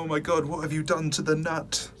are like, oh my god, what have you done to the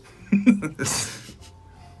nut?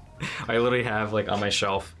 I literally have like on my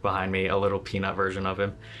shelf behind me a little peanut version of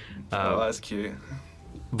him. Oh, that's cute.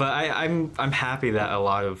 But I'm happy that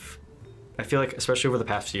I feel like, especially over the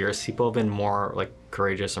past few years, people have been more like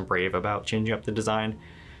courageous and brave about changing up the design.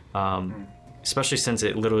 Especially since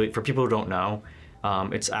it literally, for people who don't know,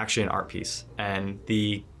 it's actually an art piece, and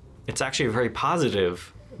it's actually a very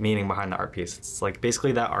positive meaning behind the art piece. It's like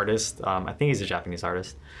basically that artist, I think he's a Japanese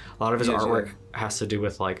artist. A lot of his artwork has to do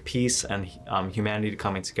with like peace and humanity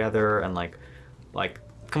coming together, and like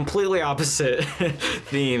completely opposite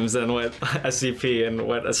themes than what SCP and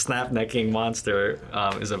what a snap-necking monster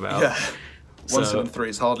is about. Yeah. 173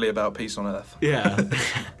 is hardly about peace on Earth. Yeah.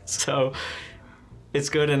 So it's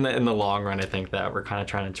good in the long run, I think, that we're kind of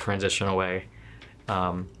trying to transition away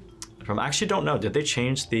from... I actually don't know. Did they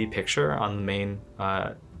change the picture on the main,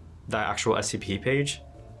 the actual SCP page?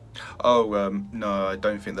 Oh, no, I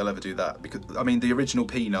don't think they'll ever do that. Because, I mean, the original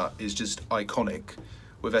Peanut is just iconic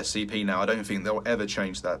with SCP now. I don't think they'll ever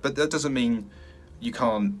change that. But that doesn't mean you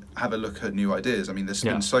can't have a look at new ideas. I mean, there's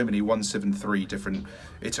been so many 173 different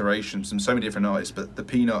iterations and so many different artists, but the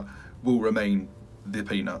Peanut will remain the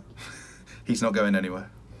Peanut. He's not going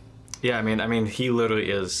anywhere. Yeah, I mean, he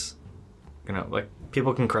literally is, like,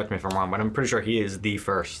 people can correct me if I'm wrong, but I'm pretty sure he is the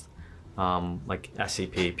first, like,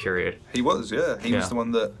 SCP, period. He was, yeah. He was the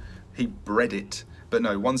one that, he bred it. But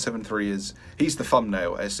no, 173 he's the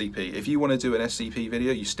thumbnail SCP. If you want to do an SCP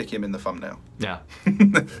video, you stick him in the thumbnail. Yeah.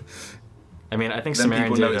 I mean, I think then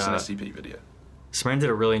Sumerian people know it's an SCP video. Sumerian did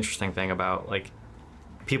a really interesting thing about, like,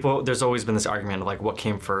 there's always been this argument of, like, what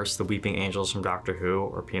came first, the Weeping Angels from Doctor Who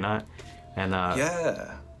or Peanut? And,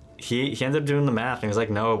 he ended up doing the math, and he was like,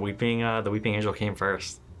 no, the Weeping Angel came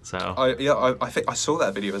first. So I think I saw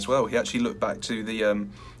that video as well. He actually looked back to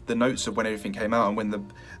the notes of when everything came out and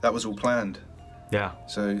when that was all planned. Yeah.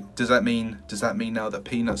 So does that mean now that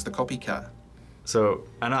Peanut's the copycat? So,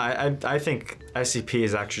 and I think SCP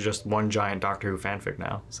is actually just one giant Doctor Who fanfic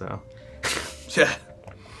now. So. Yeah.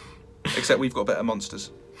 Except we've got better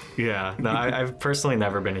monsters. Yeah, no, I've personally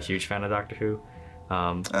never been a huge fan of Doctor Who.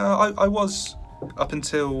 I was up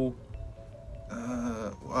until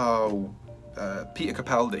Peter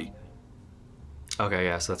Capaldi. Okay,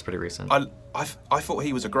 yeah, so that's pretty recent. I thought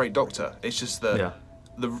he was a great Doctor. It's just that Yeah.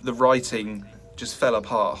 the writing just fell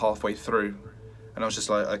apart halfway through, and I was just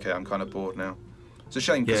like, okay, I'm kind of bored now. It's a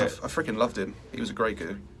shame because Yeah. I freaking loved him. He was a great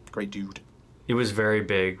dude. It was very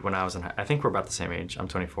big when I was in. I think we're about the same age. I'm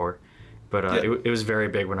 24, but Yeah. it was very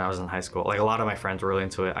big when I was in high school. Like a lot of my friends were really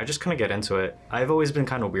into it. I just couldn't get into it. I've always been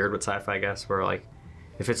kind of weird with sci-fi, I guess, where like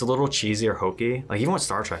if it's a little cheesy or hokey, like even with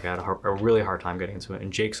Star Trek, I had a really hard time getting into it.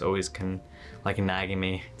 And Jake's always like nagging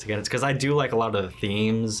me to get it because I do like a lot of the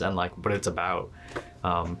themes and like what it's about.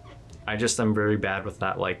 I just am very bad with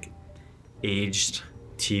that like aged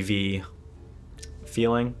TV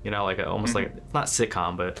feeling, you know, like almost like not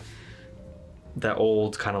sitcom, but that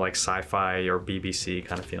old kind of like sci-fi or BBC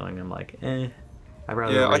kind of feeling. I'm like, I'd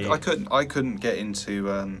rather read. I couldn't get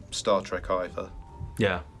into Star Trek either.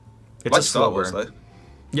 Yeah, it's Like a Star slow Wars burn. though.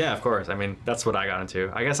 Yeah, of course. I mean, that's what I got into.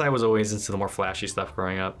 I guess I was always into the more flashy stuff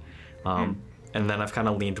growing up, and then I've kind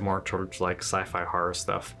of leaned more towards like sci-fi horror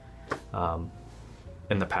stuff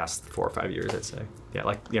in the past 4 or 5 years, I'd say. Yeah,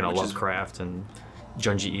 like Lovecraft and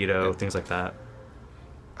Junji Ito, things like that.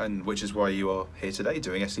 And which is why you are here today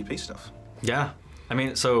doing SCP stuff. Yeah, I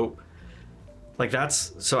mean, so like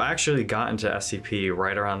so I actually got into SCP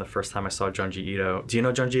right around the first time I saw Junji Ito. Do you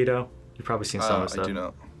know Junji Ito? You've probably seen some of his stuff. I do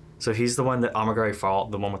not. So he's the one that Amagari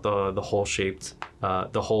Fault, the one with the hole shaped,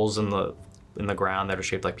 the holes in the ground that are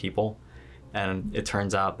shaped like people, and it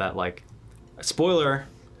turns out that like, spoiler,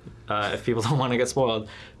 if people don't want to get spoiled,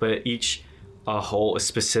 but each hole is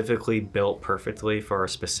specifically built perfectly for a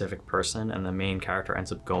specific person, and the main character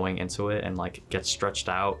ends up going into it and like gets stretched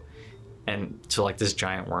out, and to like this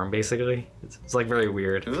giant worm basically. It's like very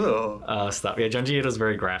weird stuff. Yeah, Junji Ito is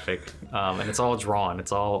very graphic, and it's all drawn.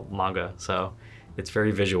 It's all manga, so. It's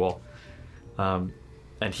very visual, and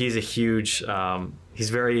he's a huge.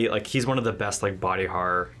 He's one of the best like body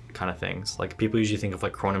horror kind of things. Like people usually think of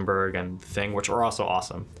like Cronenberg and Thing, which are also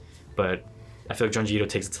awesome, but I feel like Junji Ito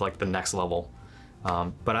takes it to like the next level.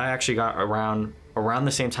 But I actually got around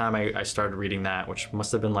the same time I started reading that, which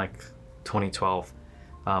must have been like 2012,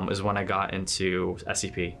 is when I got into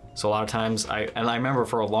SCP. So a lot of times I remember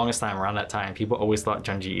for the longest time around that time, people always thought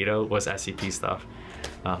Junji Ito was SCP stuff.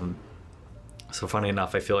 So funny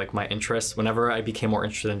enough, I feel like my interest, whenever I became more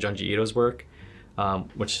interested in Junji Ito's work,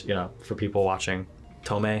 which, you know, for people watching,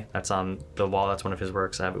 Tomei, that's on the wall, that's one of his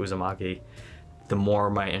works. I have Uzumaki. The more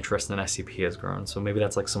my interest in SCP has grown. So maybe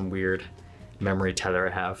that's like some weird memory tether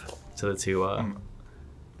I have to the two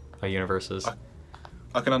universes.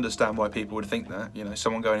 I can understand why people would think that. You know,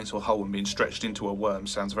 someone going into a hole and being stretched into a worm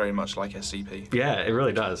sounds very much like SCP. Yeah, it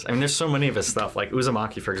really does. I mean, there's so many of his stuff. Like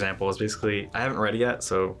Uzumaki, for example, is basically, I haven't read it yet,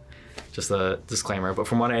 so just a disclaimer, but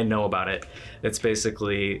from what I know about it, it's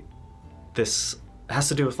basically this has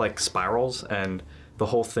to do with like spirals, and the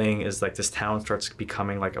whole thing is like this town starts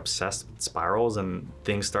becoming like obsessed with spirals, and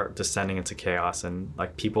things start descending into chaos, and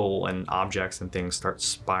like people and objects and things start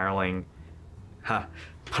spiraling,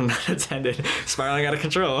 pun not intended, spiraling out of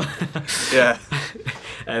control. Yeah.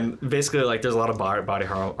 And basically like there's a lot of body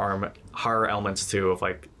horror elements too, of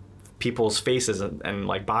like people's faces and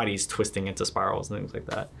like bodies twisting into spirals and things like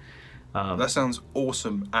that. That sounds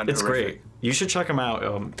awesome and it's horrific. great. You should check them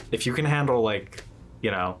out. If you can handle like,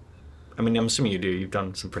 you know, I mean, I'm assuming you do. You've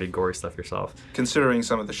done some pretty gory stuff yourself. Considering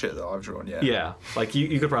some of the shit that I've drawn, yeah. Yeah, like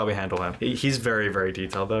you could probably handle him. He's very, very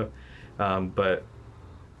detailed though. But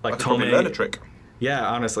like I could probably learn a trick. Yeah,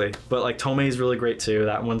 honestly. But like Tomei's really great too.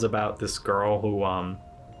 That one's about this girl who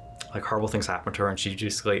like horrible things happen to her, and she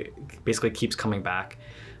just like basically keeps coming back.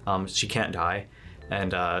 She can't die,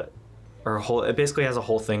 and it basically has a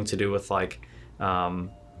whole thing to do with like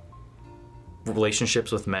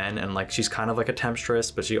relationships with men, and like she's kind of like a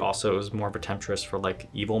temptress, but she also is more of a temptress for like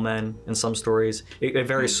evil men in some stories. It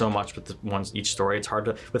varies so much with each story. It's hard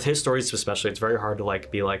to, with his stories especially, it's very hard to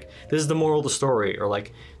like be like, this is the moral of the story, or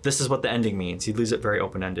like this is what the ending means. He leaves it very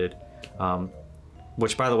open-ended,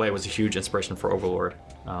 which by the way was a huge inspiration for Overlord.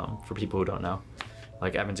 For people who don't know,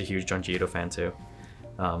 like Evan's a huge Junji Ito fan too.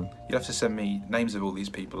 You'll have to send me names of all these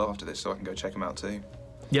people after this so I can go check them out too.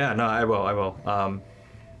 Yeah, no, I will.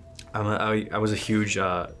 I was a huge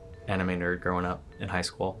anime nerd growing up in high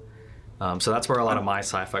school. So that's where a lot of my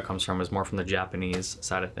sci-fi comes from, is more from the Japanese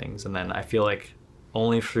side of things. And then I feel like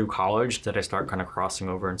only through college did I start kind of crossing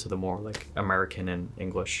over into the more like American and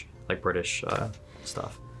English, like British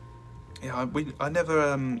stuff. Yeah, I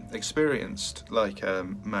never experienced like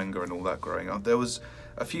manga and all that growing up. There was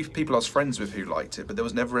a few people I was friends with who liked it, but there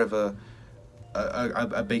was never ever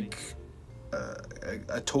a big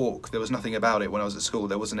a talk. There was nothing about it when I was at school.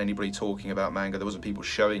 There wasn't anybody talking about manga. There wasn't people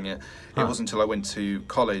showing it. It wasn't until I went to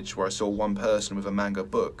college where I saw one person with a manga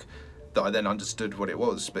book that I then understood what it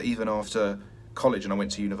was. But even after college and I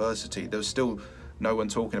went to university, there was still no one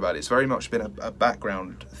talking about it. It's very much been a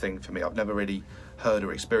background thing for me. I've never really heard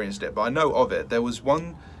or experienced it, but I know of it. There was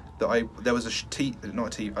one that there was not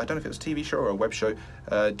a TV, I don't know if it was a TV show or a web show,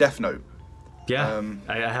 Death Note. Yeah,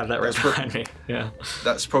 I have that right behind me. Yeah,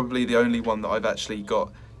 that's probably the only one that I've actually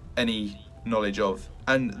got any knowledge of.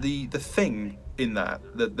 And the thing in that,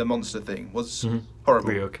 the monster thing, was horrible.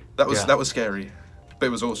 Ryuk. That was scary, but it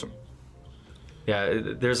was awesome. Yeah,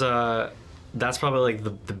 that's probably like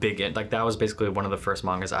the big like that was basically one of the first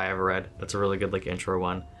mangas I ever read. That's a really good like intro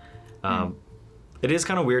one. It is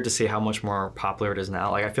kind of weird to see how much more popular it is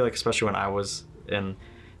now. Like I feel like especially when I was in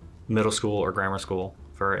middle school or grammar school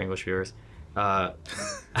for English viewers, I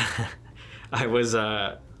was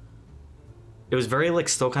it was very like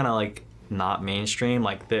still kind of like not mainstream.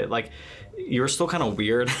 Like you were still kind of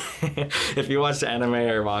weird if you watched anime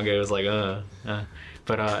or manga. It was like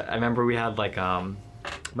But I remember we had like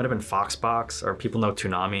might have been Foxbox or people know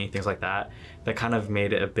Toonami, things like that. That kind of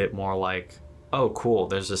made it a bit more like, oh cool,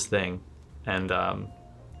 there's this thing, and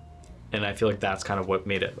I feel like that's kind of what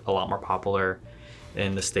made it a lot more popular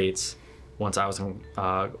in the States once I was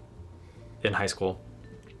in high school.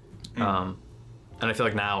 And I feel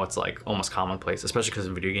like now it's like almost commonplace, especially because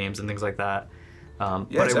of video games and things like that. Yeah,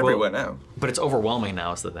 it's everywhere now. But it's overwhelming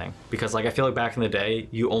now is the thing, because like I feel like back in the day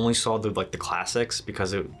you only saw the classics,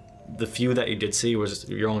 because the few that you did see was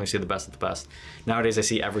you only see the best of the best. Nowadays I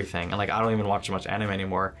see everything, and like I don't even watch much anime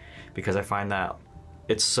anymore because I find that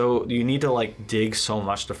it's so you need to like dig so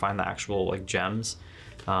much to find the actual like gems.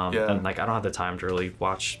 And like I don't have the time to really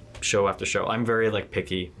watch show after show. I'm very like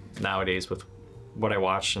picky nowadays with what I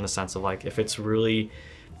watch, in the sense of like if it's really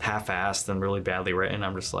half-assed and really badly written,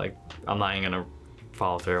 I'm just like I'm not even gonna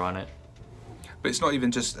follow through on it. But it's not even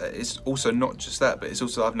just, it's also not just that, but it's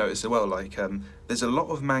also, I've noticed as well, like there's a lot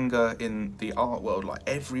of manga in the art world. Like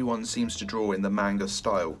everyone seems to draw in the manga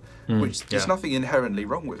style, which there's nothing inherently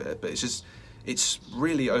wrong with it, but it's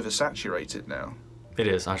really oversaturated now. It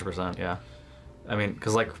is 100%. Yeah, I mean,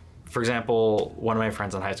 because like for example, one of my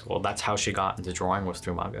friends in high school, that's how she got into drawing, was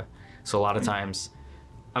through manga. So a lot of times,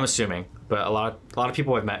 I'm assuming, but a lot of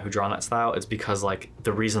people I've met who draw in that style, it's because like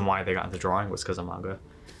the reason why they got into drawing was because of manga,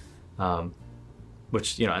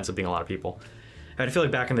 which ends up being a lot of people. And I feel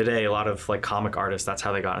like back in the day, a lot of like comic artists, that's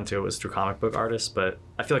how they got into it, was through comic book artists. But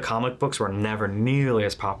I feel like comic books were never nearly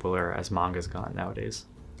as popular as manga's gotten nowadays.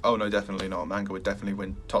 Oh no, definitely not. Manga would definitely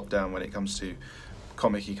win top down when it comes to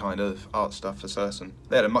comic-y kind of art stuff, for certain.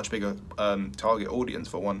 They had a much bigger target audience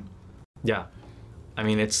for one. Yeah, I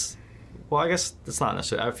mean well, I guess it's not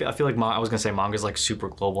necessarily. I feel like I was gonna say manga's like super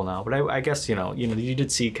global now, but I guess you did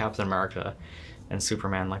see Captain America and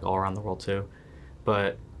Superman like all around the world too.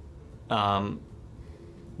 But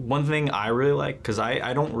one thing I really like, because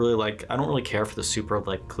I don't really care for the super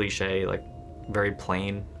like cliche, like very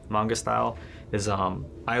plain manga style, is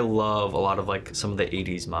I love a lot of like some of the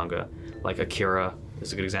 80s manga, like Akira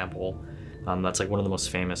is a good example. That's like one of the most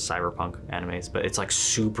famous cyberpunk animes, but it's like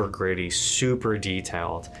super gritty, super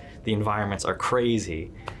detailed. The environments are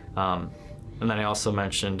crazy. And then I also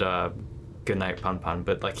mentioned Goodnight Pun Pun,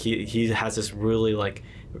 but like he has this really like,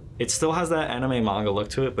 it still has that anime manga look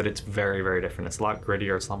to it, but it's very, very different. It's a lot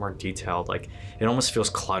grittier, it's a lot more detailed. Like it almost feels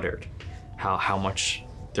cluttered, how much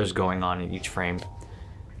there's going on in each frame.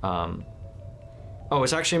 Oh,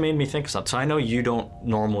 it's actually made me think of something. So I know you don't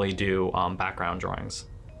normally do background drawings.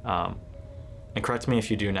 And correct me if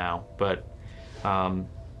you do now, but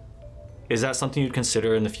is that something you'd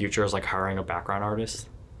consider in the future as like hiring a background artist?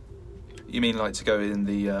 You mean like to go in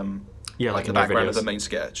the like the background of the main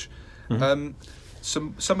sketch? Mm-hmm.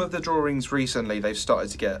 Some of the drawings recently, they've started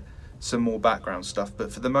to get some more background stuff,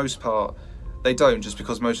 but for the most part they don't, just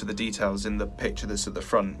because most of the details in the picture that's at the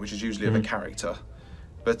front, which is usually of a character.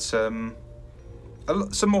 But some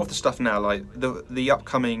more of the stuff now, like the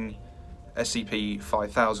upcoming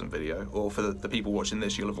SCP-5000 video, or for the people watching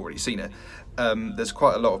this, you'll have already seen it. There's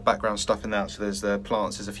quite a lot of background stuff in that. So there's the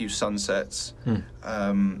plants, there's a few sunsets,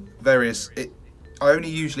 various. I only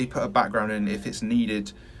usually put a background in if it's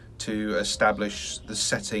needed to establish the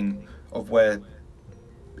setting of where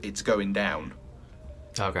it's going down.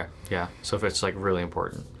 Okay, yeah. So if it's like really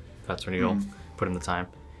important, that's when you'll put in the time.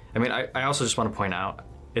 I mean, I also just want to point out,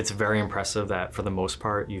 it's very impressive that for the most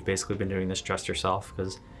part you've basically been doing this just yourself,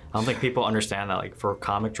 because I don't think people understand that like for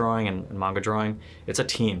comic drawing and manga drawing, it's a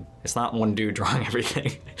team. It's not one dude drawing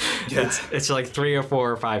everything. Yeah. It's like 3 or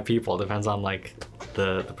 4 or 5 people, depends on like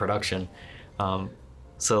the production.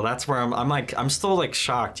 So that's where I'm still like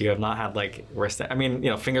shocked you have not had like worse. I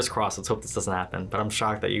mean, fingers crossed. Let's hope this doesn't happen. But I'm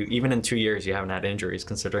shocked that you, even in 2 years, you haven't had injuries,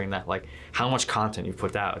 considering that like how much content you've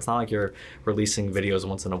put out. It's not like you're releasing videos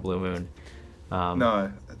once in a blue moon.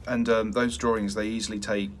 No, and those drawings, they easily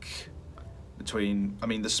take between, I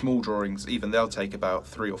mean, the small drawings, even they'll take about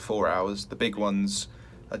 3 or 4 hours. The big ones,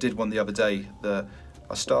 I did one the other day. I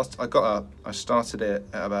got up, I started it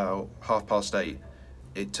at about 8:30.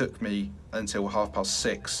 It took me until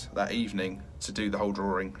 6:30 that evening to do the whole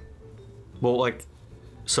drawing. Well, like,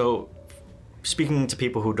 so speaking to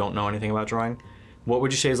people who don't know anything about drawing, what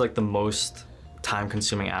would you say is like the most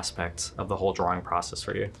time-consuming aspect of the whole drawing process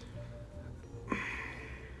for you?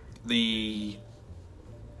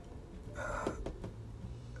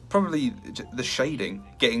 Probably the shading,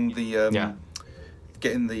 getting the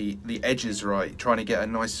edges right, trying to get a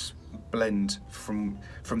nice blend from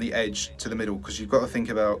the edge to the middle, because you've got to think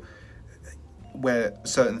about where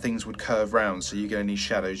certain things would curve round. So you're going to need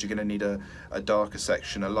shadows, you're going to need a darker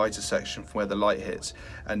section, a lighter section from where the light hits,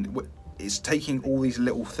 and it's taking all these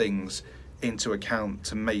little things into account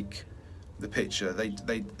to make the picture.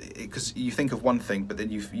 Because you think of one thing, but then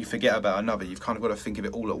you forget about another. You've kind of got to think of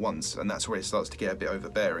it all at once, and that's where it starts to get a bit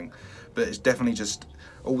overbearing. But it's definitely just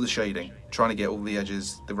all the shading, trying to get all the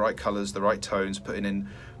edges, the right colours, the right tones, putting in.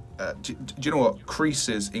 Do you know what?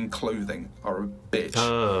 Creases in clothing are a bitch.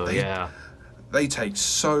 Oh, yeah. They take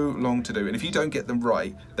so long to do, and if you don't get them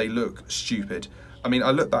right, they look stupid. I mean,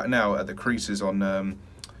 I look back now at the creases on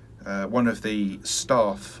one of the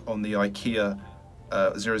staff on the IKEA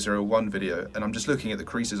 001 video, and I'm just looking at the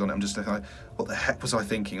creases on it. I'm just like, what the heck was I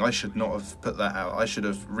thinking? I should not have put that out. I should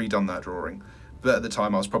have redone that drawing. But at the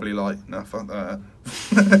time, I was probably like, no, fuck that.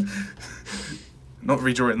 Not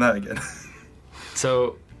redrawing that again.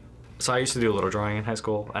 So I used to do a little drawing in high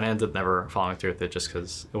school, and I ended up never following through with it just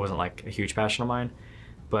because it wasn't like a huge passion of mine.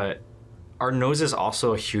 But are noses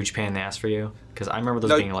also a huge pain in the ass for you? Because I remember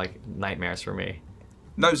those being like nightmares for me.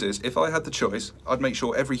 Noses, if I had the choice, I'd make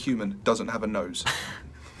sure every human doesn't have a nose.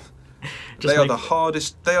 They are the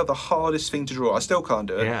hardest thing to draw. I still can't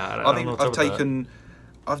do it. Yeah,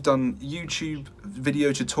 I've done YouTube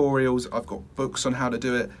video tutorials, I've got books on how to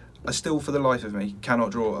do it. I still, for the life of me,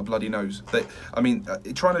 cannot draw a bloody nose.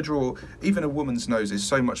 Trying to draw even a woman's nose is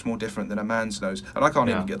so much more different than a man's nose, and I can't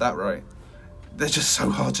even get that right. They're just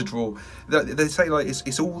so hard to draw. They say like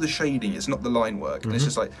it's all the shading, it's not the line work, and it's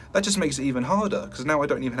just like that just makes it even harder because now I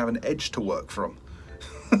don't even have an edge to work from.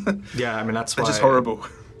 Yeah, I mean that's why. It's just horrible.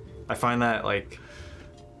 I find that like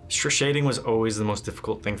shading was always the most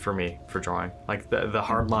difficult thing for me for drawing. Like the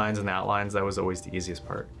hard lines and the outlines, that was always the easiest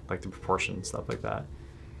part. Like the proportions, stuff like that.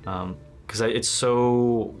 Because it's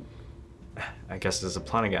so, I guess this is a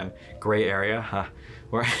pun again, gray area,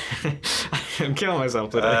 where I'm killing myself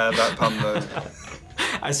today. That pun though.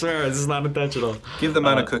 I swear, this is not intentional. Give the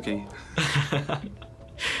man a cookie.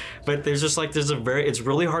 But there's just like, it's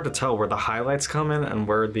really hard to tell where the highlights come in and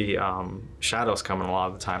where the shadows come in a lot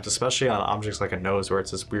of the times, especially on objects like a nose where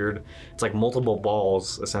it's this weird, it's like multiple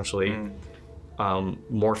balls essentially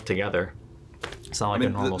morphed together. It's not like a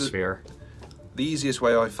normal sphere. The easiest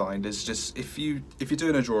way I find is just if you're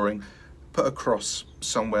doing a drawing, put a cross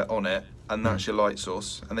somewhere on it, and that's your light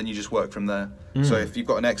source, and then you just work from there. So if you've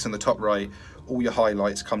got an X in the top right, all your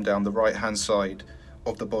highlights come down the right hand side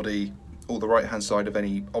of the body, or the right hand side of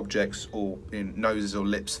any objects or noses or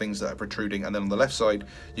lips, things that are protruding, and then on the left side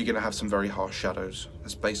you're going to have some very harsh shadows.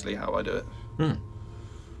 That's basically how I do it.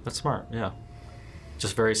 That's smart. Yeah,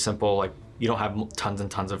 just very simple. Like you don't have tons and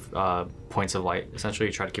tons of points of light. Essentially,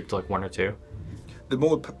 you try to keep it to like 1 or 2. The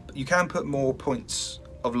more you can put more points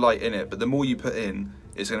of light in it, but the more you put in,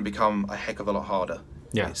 it's going to become a heck of a lot harder.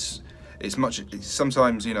 Yeah,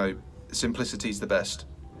 sometimes simplicity's the best.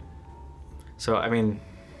 So I mean,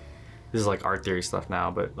 this is like art theory stuff now,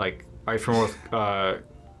 but like, are you familiar with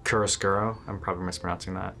chiaroscuro? I'm probably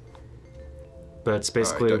mispronouncing that, but it's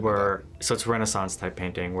basically so it's Renaissance type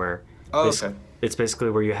painting where it's basically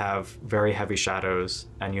where you have very heavy shadows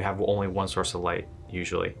and you have only one source of light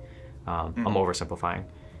usually. I'm oversimplifying.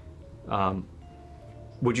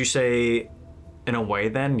 Would you say, in a way,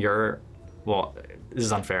 then well, this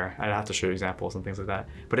is unfair. I'd have to show you examples and things like that.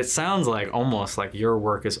 But it sounds like almost like your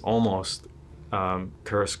work is almost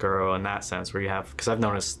chiaroscuro in that sense, where you have, because I've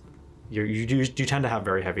noticed you tend to have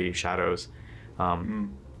very heavy shadows.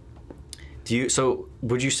 So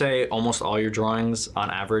would you say almost all your drawings, on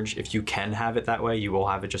average, if you can have it that way, you will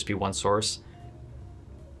have it just be one source?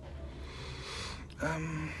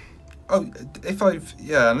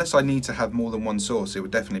 Unless I need to have more than one source, it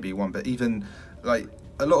would definitely be one. But even like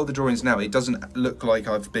a lot of the drawings now, it doesn't look like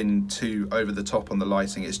I've been too over the top on the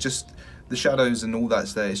lighting. It's just the shadows and all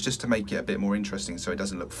that's there. It's just to make it a bit more interesting, so it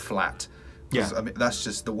doesn't look flat. Yeah. I mean, that's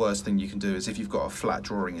just the worst thing you can do. Is if you've got a flat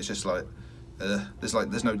drawing, it's just like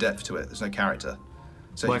there's no depth to it. There's no character.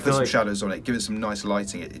 So Well, if I you put feel some like- shadows on it, give it some nice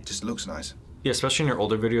lighting. It just looks nice. Yeah, especially in your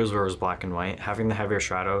older videos where it was black and white, having the heavier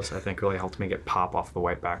shadows, I think, really helped make it pop off the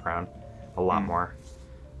white background a lot more.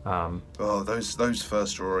 Oh, those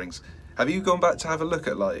first drawings. Have you gone back to have a look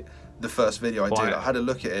at like the first video I Well, did? I had a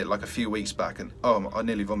look at it like a few weeks back, and I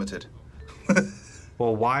nearly vomited. Well,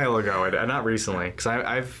 a while ago, and not recently, because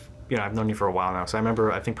I've known you for a while now. So I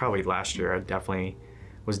remember, I think probably last year, I definitely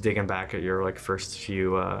was digging back at your like first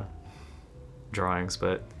few drawings.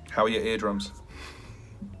 But How are your eardrums?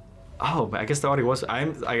 oh, I guess the audio was.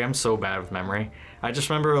 I am so bad with memory. I just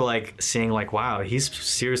remember like seeing like, wow, he's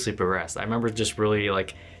seriously progressed. I remember just really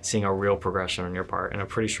like seeing a real progression on your part in a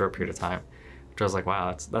pretty short period of time, which I was like,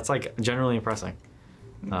 wow, that's like generally impressive.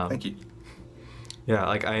 Thank you. Yeah,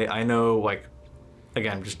 like I know, like,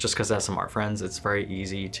 again, just because I have some art friends, it's very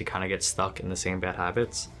easy to kind of get stuck in the same bad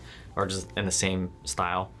habits or just in the same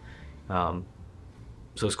style.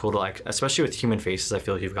 So it's cool to like, especially with human faces, I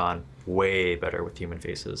feel like you've gone way better with human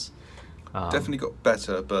faces. Definitely got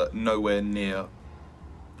better, but nowhere near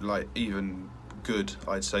like even good.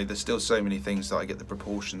 I'd say there's still so many things that I get the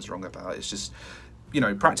proportions wrong about. It's just,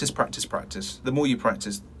 practice. The more you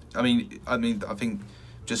practice, I think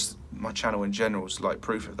just my channel in general is like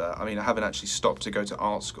proof of that. I mean, I haven't actually stopped to go to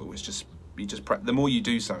art school. It's just the more you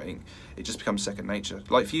do something, it just becomes second nature.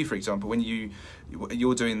 Like for you, for example, when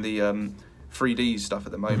you're doing the 3D stuff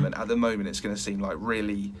at the moment. At the moment, it's going to seem like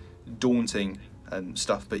really daunting and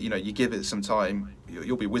stuff, but you give it some time,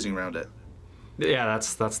 you'll be whizzing around it. Yeah,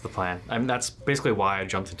 that's the plan. I mean, that's basically why I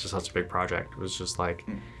jumped into such a big project. It was just like,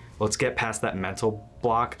 let's get past that mental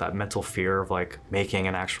block, that mental fear of like making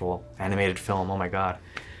an actual animated film. Oh my god.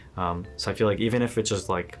 So I feel like even if it's just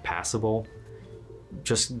like passable,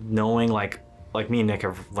 just knowing like me and Nick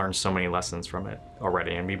have learned so many lessons from it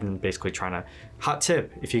already, and we've been basically trying to. Hot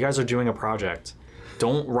tip: if you guys are doing a project,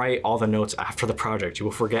 don't write all the notes after the project. You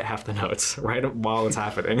will forget half the notes. Write it while it's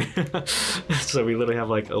happening. So we literally have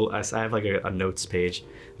like I have like a notes page,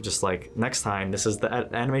 just like next time this is the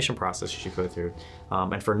animation process you should go through.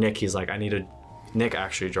 And for Nick, he's like, Nick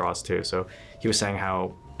actually draws too. So he was saying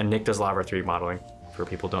how, and Nick does a lot of our 3D modeling for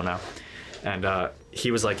people who don't know. And he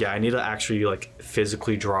was like, yeah, I need to actually like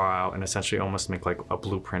physically draw out and essentially almost make like a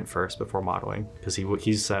blueprint first before modeling, because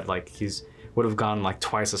he said like he's would have gone like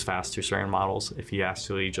twice as fast through certain models if he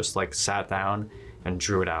actually just like sat down and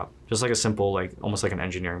drew it out, just like a simple, like almost like an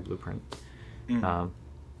engineering blueprint.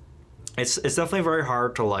 It's definitely very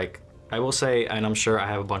hard to like, I will say, and I'm sure I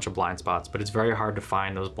have a bunch of blind spots, but it's very hard to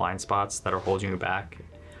find those blind spots that are holding you back,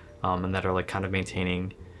 and that are like kind of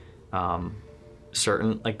maintaining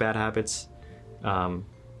certain like bad habits.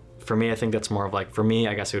 For me, I think that's more of like, for me,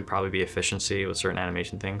 I guess it would probably be efficiency with certain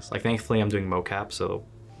animation things. Like thankfully I'm doing mocap, so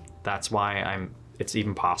that's why it's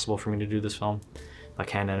even possible for me to do this film.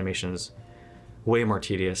 Like hand animation is way more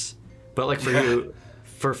tedious. But like for you,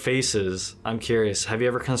 for faces, I'm curious, have you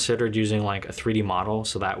ever considered using like a 3D model?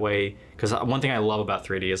 So that way, because one thing I love about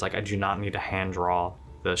 3D is like I do not need to hand draw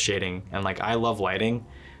the shading. And like I love lighting,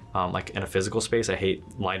 like in a physical space. I hate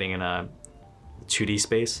lighting in a 2D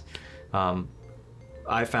space.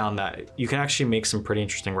 I found that you can actually make some pretty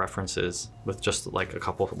interesting references with just like a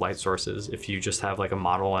couple of light sources if you just have like a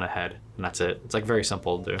model and a head, and that's it. It's like very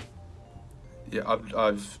simple to do. Yeah,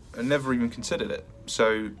 I've never even considered it.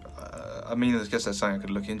 So, I mean, I guess that's something I could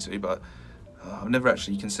look into, but I've never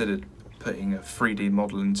actually considered putting a 3D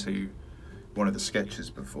model into one of the sketches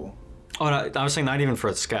before. Oh, no, I was saying not even for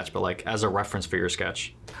a sketch, but like as a reference for your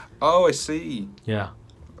sketch. Oh, I see. Yeah.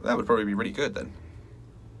 That would probably be really good then.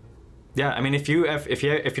 Yeah, I mean, if you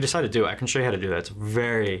decide to do it, I can show you how to do that. It's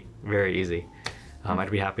very, very easy.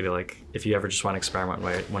 I'd be happy to like, if you ever just want to experiment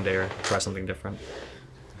one day or try something different.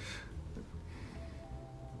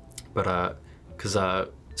 But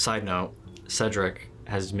side note, Cedric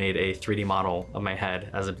has made a 3D model of my head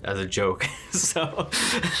as a joke. So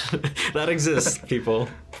that exists, people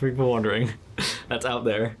wondering. That's out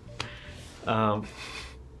there.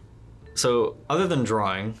 So other than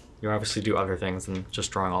drawing, you obviously do other things than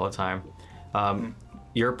just drawing all the time.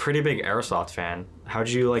 You're a pretty big Airsoft fan. How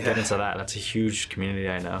did you like get into that? That's a huge community,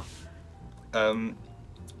 I know.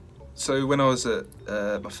 So when I was at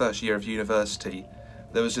my first year of university,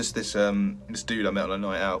 there was just this dude I met on a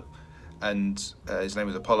night out, and his name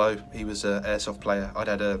was Apollo. He was an Airsoft player. I'd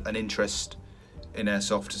had an interest in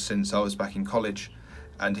Airsoft since I was back in college,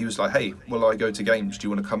 and he was like, hey, will I go to games? Do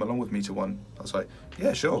you want to come along with me to one? I was like,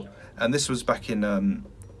 yeah, sure. And this was back in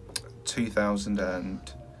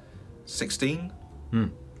 2016.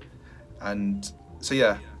 And so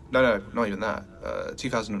yeah, no, not even that.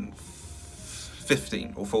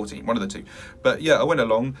 2015 or 14, one of the two. But yeah, I went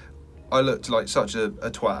along. I looked like such a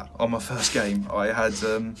twat on my first game. I had,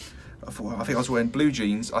 I think I was wearing blue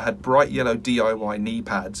jeans. I had bright yellow DIY knee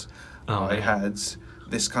pads. I had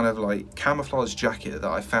this kind of like camouflage jacket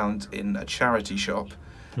that I found in a charity shop.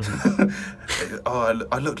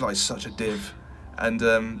 I looked like such a div.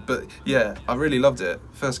 And but yeah, I really loved it.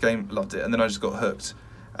 First game, loved it, and then I just got hooked.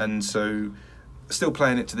 And so, still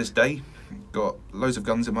playing it to this day. Got loads of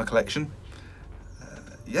guns in my collection.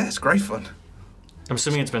 Yeah, it's great fun. I'm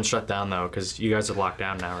assuming it's been shut down though, because you guys have locked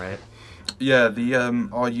down now, right? Yeah, the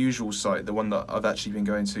our usual site, the one that I've actually been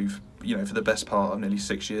going to, for the best part of nearly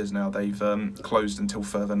 6 years now, they've closed until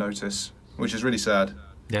further notice, which is really sad.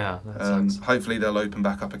 Yeah, that sucks. Hopefully they'll open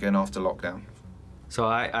back up again after lockdown. So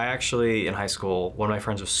I actually, in high school, one of my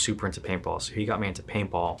friends was super into paintball, so he got me into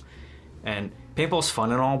paintball. And paintball's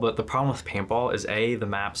fun and all, but the problem with paintball is A, the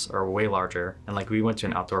maps are way larger, and like we went to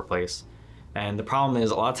an outdoor place. And the problem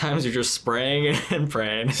is a lot of times you're just spraying and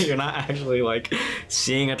praying. You're not actually like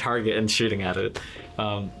seeing a target and shooting at it.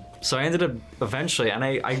 So I ended up eventually, and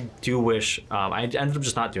I do wish, I ended up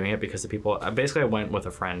just not doing it because the people, basically I went with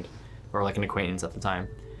a friend or like an acquaintance at the time.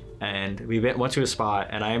 And we went to a spot,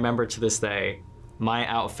 and I remember to this day, my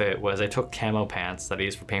outfit was I took camo pants that I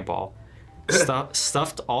used for paintball,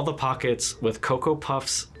 stuffed all the pockets with Cocoa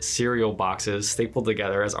Puffs cereal boxes stapled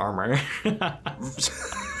together as armor.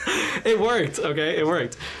 It worked, okay? It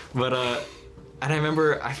worked. But, and I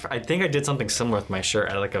remember, I think I did something similar with my shirt.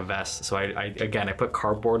 I had like a vest. So I put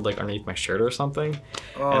cardboard like underneath my shirt or something.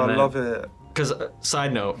 Oh, I love it. Because,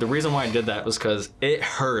 side note, the reason why I did that was because it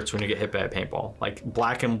hurts when you get hit by a paintball. Like,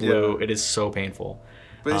 black and blue, it is so painful.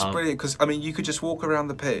 But it's brilliant because, I mean, you could just walk around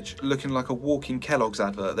the pitch looking like a walking Kellogg's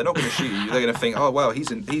advert. They're not going to shoot you. They're going to think, oh, wow, he's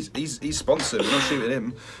sponsored. We're not shooting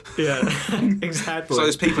him. Yeah, exactly. So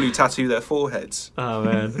there's people who tattoo their foreheads. Oh,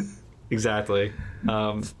 man. Exactly.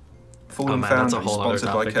 Fallen Foundry, that's a whole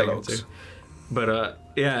sponsored by Kellogg's. But,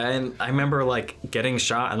 yeah, and I remember, like, getting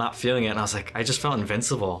shot and not feeling it, and I was like, I just felt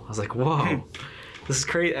invincible. I was like, whoa, this is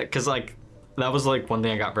crazy. Because, like, that was, like, one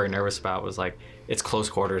thing I got very nervous about was, like, it's close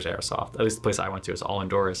quarters airsoft. At least the place I went to is all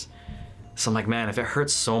indoors. So I'm like, man, if it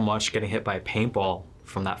hurts so much getting hit by a paintball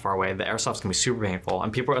from that far away, the airsoft's gonna be super painful.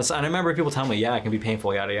 And I remember people telling me, yeah, it can be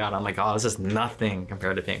painful, yada yada. I'm like, oh, this is nothing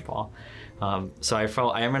compared to paintball. So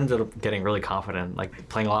I ended up getting really confident, like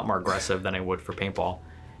playing a lot more aggressive than I would for paintball.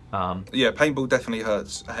 Yeah, paintball definitely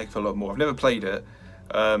hurts a heck of a lot more. I've never played it,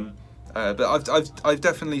 but I've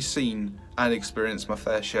definitely seen and experienced my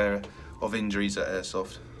fair share of injuries at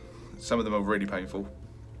airsoft. Some of them are really painful.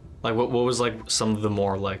 Like what was like some of the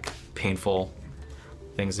more like painful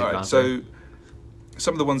things you've gone through? So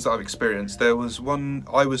some of the ones that I've experienced, there was one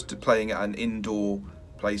I was playing at an indoor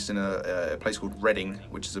place in a place called Reading,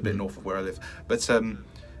 which is a bit north of where I live. But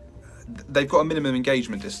they've got a minimum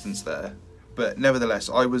engagement distance there. But nevertheless,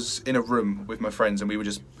 I was in a room with my friends and we were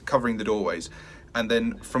just covering the doorways. And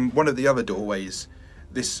then from one of the other doorways,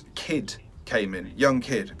 this kid came in, young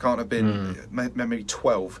kid, can't have been maybe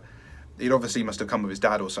 12. He obviously must have come with his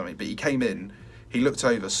dad or something, but he came in, he looked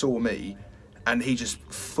over, saw me, and he just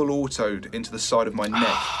full autoed into the side of my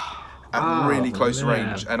neck at really close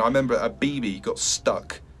range. And I remember a BB got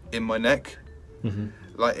stuck in my neck.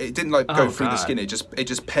 Like it didn't like go through the skin, it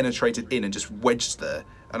just penetrated in and just wedged there.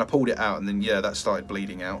 And I pulled it out, and then that started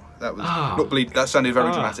bleeding out. That was not bleed. That sounded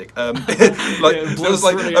very dramatic. Like there was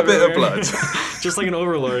like a bit of blood, just like an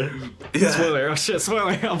overlord. Yeah. Spoiler! Oh shit!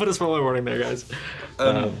 Spoiler! I'll put a spoiler warning there, guys.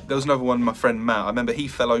 There was another one. My friend Matt. I remember he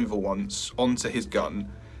fell over once onto his gun,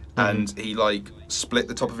 and he like split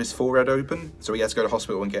the top of his forehead open, so he had to go to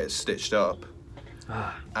hospital and get it stitched up.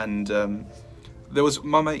 And there was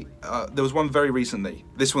my mate. There was one very recently.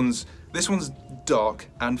 This one's dark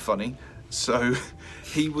and funny. So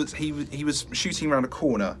he was shooting around a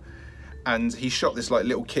corner, and he shot this like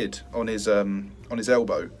little kid on his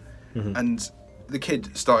elbow, and the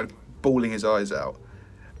kid started bawling his eyes out.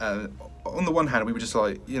 On the one hand, we were just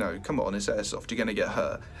like, come on, it's airsoft, you're gonna get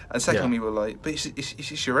hurt. And second, we were like, but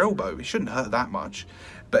it's your elbow, it shouldn't hurt that much.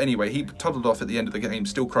 But anyway, he toddled off at the end of the game,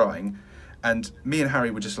 still crying. And me and Harry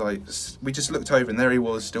were just like, we just looked over and there he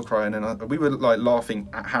was, still crying. And we were like laughing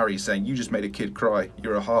at Harry, saying, you just made a kid cry.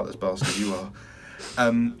 You're a heartless bastard, you are.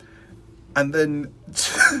 And then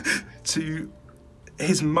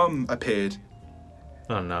his mum appeared.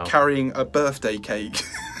 Oh no. Carrying a birthday cake.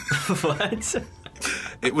 What?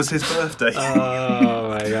 It was his birthday. Oh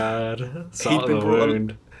my god.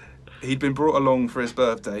 He'd been brought along for his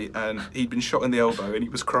birthday and he'd been shot in the elbow and he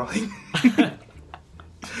was crying.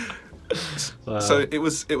 So it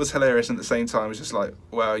was hilarious, and at the same time, it was just like,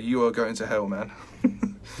 wow, you are going to hell, man.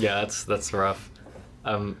 Yeah, that's rough.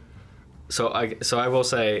 So I will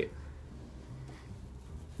say,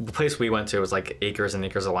 the place we went to was like acres and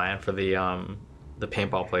acres of land for the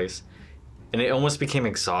paintball place, and it almost became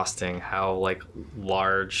exhausting how like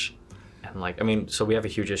large, and like, I mean, so we have a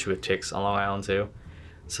huge issue with ticks on Long Island too.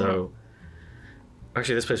 So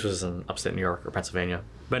actually, this place was in upstate New York or Pennsylvania.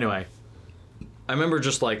 But anyway, I remember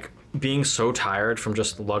just like being so tired from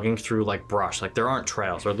just lugging through like brush. Like there aren't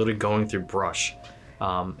trails; we're literally going through brush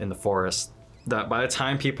in the forest. That by the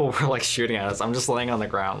time people were like shooting at us, I'm just laying on the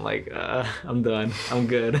ground like I'm done. I'm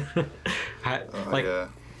good.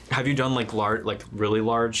 Have you done like really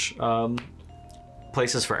large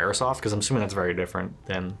places for airsoft? Because I'm assuming that's very different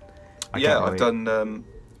than. I've done.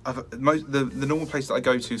 The normal place that I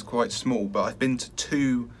go to is quite small, but I've been to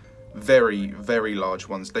two very, very large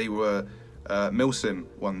ones. They were Milsim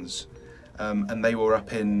ones, and they were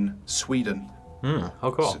up in Sweden.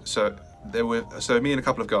 Oh, cool. So me and a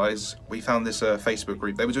couple of guys, we found this Facebook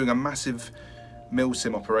group. They were doing a massive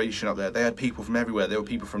Milsim operation up there. They had people from everywhere. There were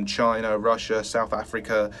people from China, Russia, South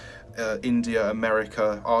Africa, India,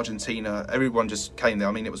 America, Argentina. Everyone just came there.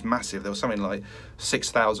 I mean, it was massive. There was something like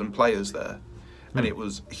 6,000 players there. And it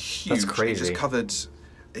was huge. That's crazy. It just covered,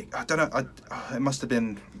 I don't know, it must have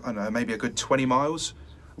been, I don't know, maybe a good 20 miles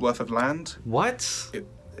worth of land. What?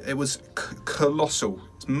 It was colossal.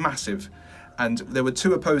 It's massive. And there were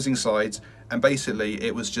two opposing sides, and basically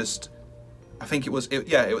it was just, I think it was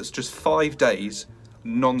just 5 days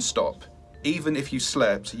non-stop. Even if you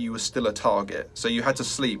slept, you were still a target. So you had to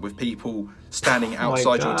sleep with people standing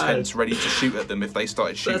outside your tents ready to shoot at them if they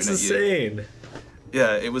started shooting at you. That's insane.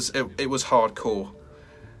 Yeah, it was hardcore.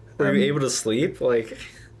 Were you able to sleep? Like,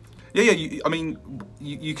 yeah.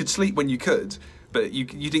 You could sleep when you could, but you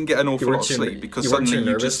didn't get an awful lot of sleep because suddenly you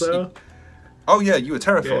nervous, just. Though? Oh yeah, you were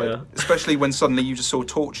terrified, Yeah. especially when suddenly you just saw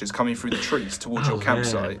torches coming through the trees towards your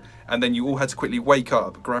campsite, and then you all had to quickly wake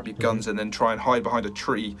up, grab your guns, and then try and hide behind a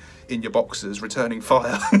tree in your boxers, returning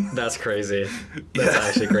fire. That's crazy. That's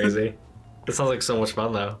actually crazy. It sounds like so much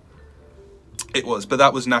fun though. It was, but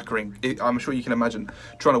that was knackering. I'm sure you can imagine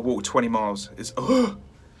trying to walk 20 miles. It's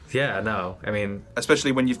Yeah, no. I mean,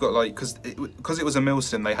 especially when you've got like, because it was a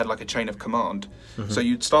Milsim, they had like a chain of command. So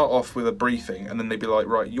you'd start off with a briefing, and then they'd be like,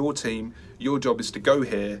 right, your team, your job is to go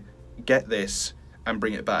here, get this, and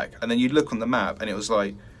bring it back. And then you'd look on the map, and it was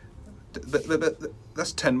like,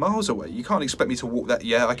 that's 10 miles away. You can't expect me to walk that.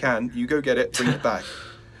 Yeah, I can. You go get it, bring it back.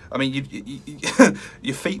 I mean,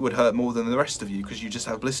 your feet would hurt more than the rest of you because you just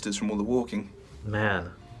have blisters from all the walking.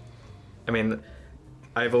 man. I mean,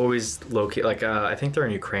 I've always located, like, I think they're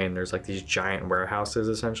in Ukraine. There's like these giant warehouses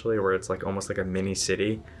essentially where it's like almost like a mini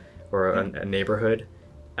city or a neighborhood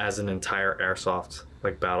as an entire airsoft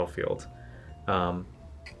like battlefield.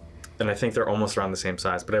 And I think they're almost around the same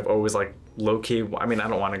size, but I've always like low-key, I mean, I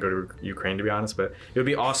don't want to go to Ukraine to be honest, but it would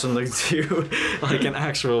be awesome to do like an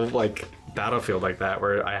actual like battlefield like that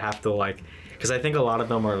where I have to like, because I think a lot of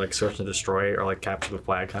them are like search and destroy or like capture the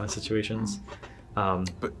flag kind of situations.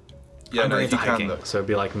 But yeah, I'm no, really if into you hiking, can though. so it'd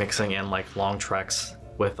be like mixing in like long treks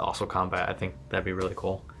with also combat. I think that'd be really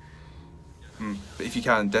cool. But if you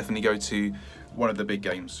can, definitely go to one of the big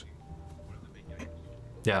games.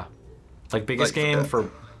 Yeah, like biggest Like, game for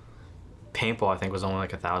paintball I think was only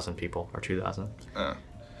like 1,000 people or 2,000.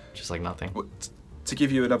 Just like nothing. To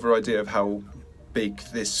give you another idea of how big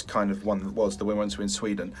this kind of one was, the one we went to in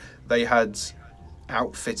Sweden, they had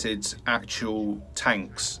outfitted actual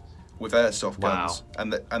tanks with airsoft guns,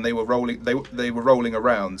 and they were rolling. They were rolling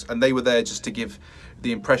around, and they were there just to give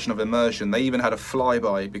the impression of immersion. They even had a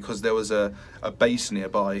flyby because there was a base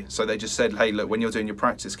nearby. So they just said, "Hey, look, when you're doing your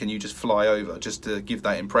practice, can you just fly over just to give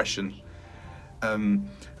that impression?" And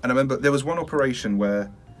I remember there was one operation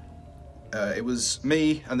where it was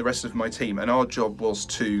me and the rest of my team, and our job was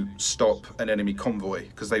to stop an enemy convoy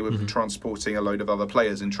because they were transporting a load of other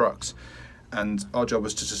players in trucks, and our job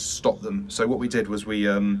was to just stop them. So what we did was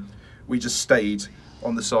we just stayed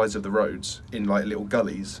on the sides of the roads in like little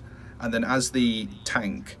gullies, and then as the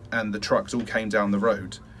tank and the trucks all came down the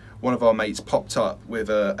road, one of our mates popped up with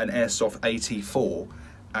an airsoft AT4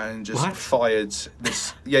 and just fired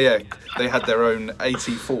this. Yeah, they had their own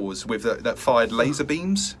AT4s with that fired laser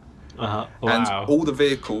beams. Wow. And all the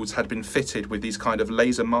vehicles had been fitted with these kind of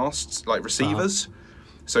laser masts, like receivers.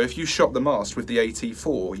 So if you shot the mast with the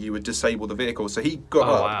AT4, you would disable the vehicle. So he got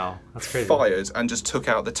up, that's crazy. fired, and just took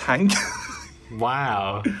out the tank.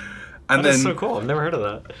 Wow. And That's then so cool. I've never heard of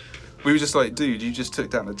that. we were just like, dude, you just took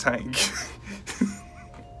down the tank.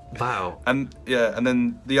 Wow. And yeah, and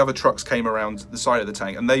then the other trucks came around the side of the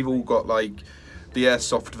tank, and they've all got like the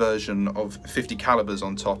airsoft version of 50 calibers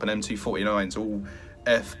on top, and M249s all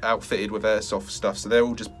outfitted with airsoft stuff. So they're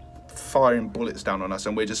all just firing bullets down on us,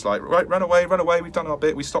 and we're just like, right, run away, we've done our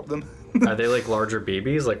bit, we stopped them. Are they like larger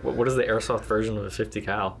BBs? Like, what is the airsoft version of a 50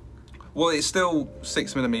 cal? Well, it's still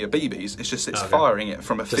 6mm BBs, it's just Okay. firing it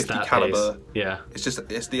from a Just 50 that caliber. pace. Yeah. It's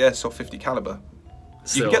the airsoft 50 caliber. You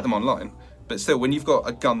Still. can get them online, but still, when you've got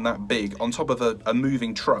a gun that big on top of a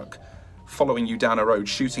moving truck following you down a road,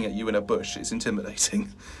 shooting at you in a bush, it's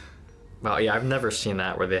intimidating. Well, yeah, I've never seen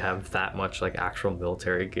that where they have that much like actual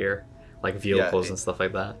military gear, like vehicles and stuff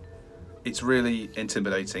like that. It's really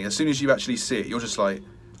intimidating. As soon as you actually see it, you're just like,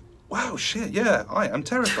 wow, shit, yeah, I am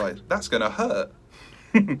terrified. That's gonna hurt.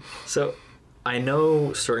 So, I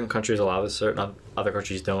know certain countries allow this, certain other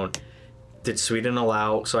countries don't. Did Sweden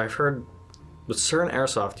allow? So I've heard with certain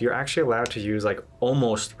airsoft, you're actually allowed to use like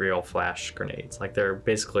almost real flash grenades. Like they're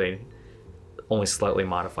basically only slightly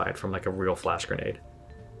modified from like a real flash grenade.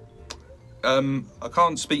 I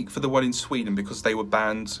can't speak for the one in Sweden because they were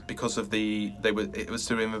banned because of it was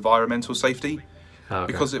to do with environmental safety. Oh,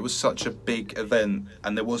 okay. Because it was such a big event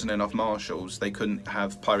and there wasn't enough marshals, they couldn't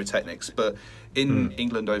have pyrotechnics. But in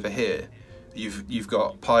England over here, you've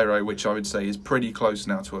got pyro, which I would say is pretty close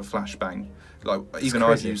now to a flashbang. Like even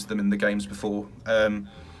I've used them in the games before. You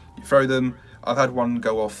throw them. I've had one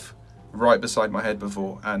go off right beside my head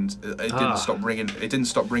before, and it didn't stop ringing. It didn't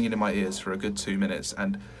stop ringing in my ears for a good 2 minutes,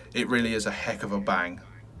 and it really is a heck of a bang.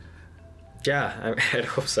 Yeah, I'd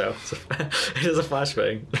hope so. It is a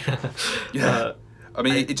flashbang. Yeah. I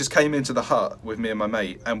mean, it just came into the hut with me and my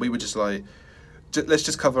mate, and we were just like, let's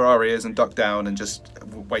just cover our ears and duck down and just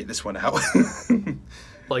wait this one out.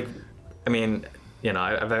 Like, I mean, you know,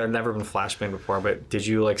 I've never been flashbang before, but did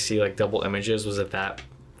you like see like double images? Was it that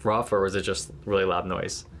rough, or was it just really loud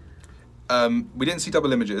noise? We didn't see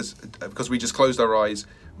double images because we just closed our eyes,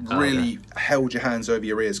 really held your hands over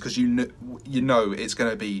your ears because you know it's going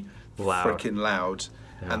to be Loud. freaking loud.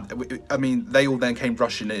 Yeah. And I mean, they all then came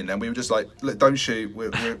rushing in, and we were just like, "Look, don't shoot.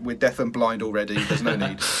 We're deaf and blind already. There's no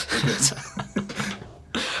need. We're good."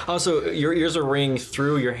 Also, your ears are ringing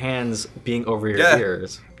through your hands being over your Yeah.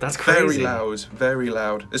 ears. That's crazy. Very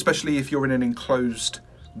loud. Especially if you're in an enclosed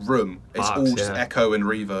room. It's Box, all just yeah. echo and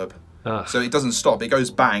reverb. Ugh. So it doesn't stop. It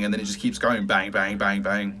goes bang, and then it just keeps going bang, bang, bang,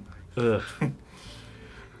 bang. Ugh.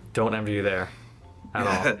 Don't envy you there at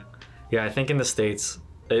all. Yeah, I think in the States,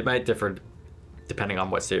 it might differ depending on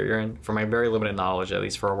what state you're in. From my very limited knowledge, at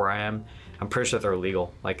least for where I am, I'm pretty sure they're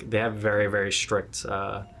illegal. Like, they have very, very strict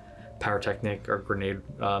pyrotechnic or grenade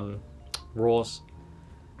rules.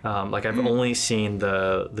 Like, I've only seen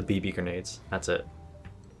the BB grenades. That's it.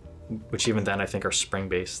 Which even then I think are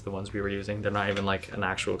spring-based, the ones we were using. They're not even like an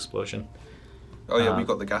actual explosion. Oh yeah, we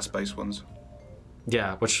got the gas-based ones.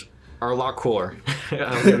 Yeah, which are a lot cooler.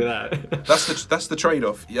 I'll give you that. That's the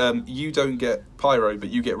trade-off. You don't get pyro, but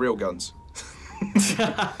you get real guns.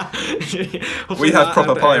 We have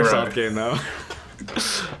proper pyro. Airsoft game though.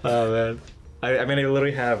 Oh man, I mean I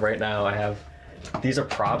literally have right now. I have these are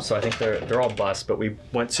props, so I think they're all bust. But we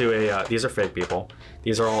went to a these are fake people.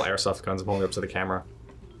 These are all airsoft guns. I'm holding up to the camera.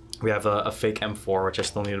 We have a fake M4, which I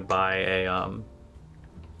still need to buy a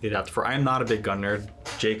adapter for. I am not a big gun nerd.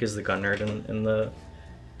 Jake is the gun nerd in the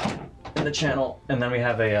channel, and then we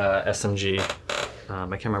have a SMG. I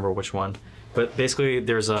can't remember which one, but basically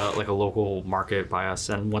there's a local market by us,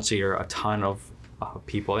 and once a year a ton of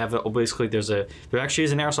people. They have basically there actually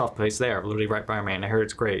is an airsoft place there, literally right by me, and I heard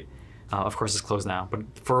it's great. Of course it's closed now, but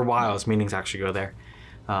for a while it's meaning to actually go there,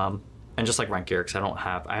 and just like rent gear, because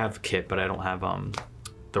I have kit, but I don't have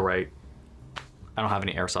I don't have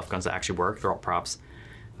any airsoft guns that actually work. They're all props.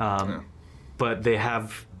 But they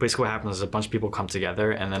have, basically what happens is a bunch of people come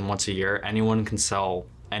together, and then once a year anyone can sell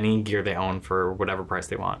any gear they own for whatever price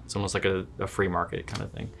they want. It's almost like a free market kind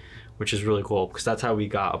of thing, which is really cool because that's how we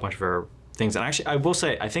got a bunch of our things. And actually I will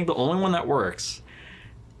say, I think the only one that works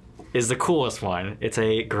is the coolest one. It's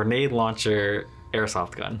a grenade launcher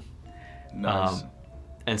airsoft gun. Nice.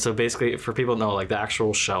 And so basically, for people to know, like the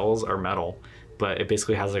actual shells are metal, but it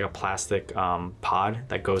basically has like a plastic pod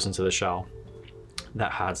that goes into the shell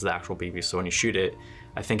that has the actual BB. So when you shoot it,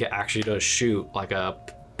 I think it actually does shoot like a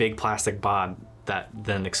big plastic pod that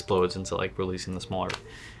then explodes into like releasing the smaller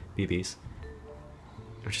BBs,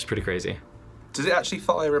 which is pretty crazy. Does it actually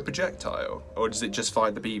fire a projectile, or does it just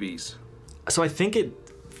fire the BBs? So I think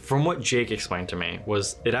from what Jake explained to me,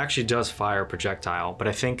 was it actually does fire a projectile, but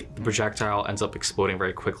I think the projectile ends up exploding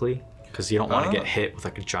very quickly because you don't want to get hit with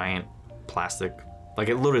like a giant plastic, like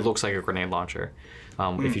it literally looks like a grenade launcher.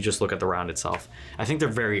 If you just look at the round itself, I think they're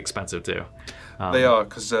very expensive too. They are,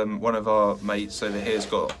 because one of our mates over here's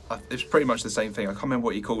got, it's pretty much the same thing. I can't remember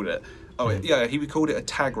what he called it. Oh, yeah, he called it a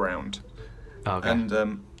tag round. Okay.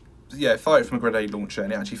 And yeah, fire it from a grenade launcher,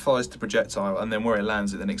 and it actually fires the projectile, and then where it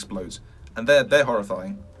lands, it then explodes. And they're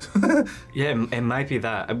horrifying. Yeah, it might be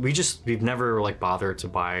that. We've never like bothered to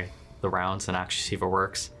buy the rounds and actually see if it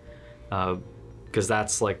works, because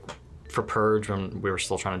that's like for Purge when we were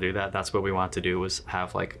still trying to do that. That's what we wanted to do, was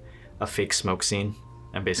have like a fake smoke scene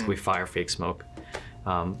and basically fire fake smoke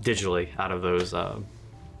digitally out of those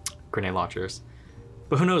grenade launchers.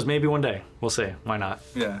 But who knows? Maybe one day. We'll see. Why not?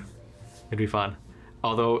 Yeah. It'd be fun.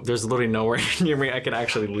 Although there's literally nowhere near me I could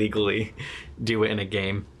actually legally do it in a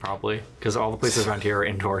game, probably, because all the places around here are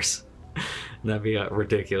indoors. That'd be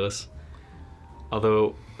ridiculous.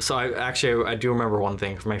 Although, so I do remember one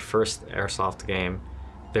thing from my first Airsoft game.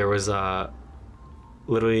 There was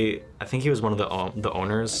literally, I think he was one of the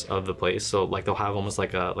owners of the place. So like they'll have almost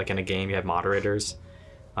like in a game you have moderators.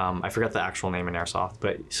 I forgot the actual name in Airsoft,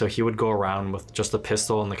 but so he would go around with just a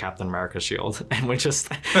pistol and the Captain America shield, and we just,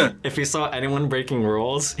 if he saw anyone breaking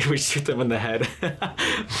rules, he would shoot them in the head.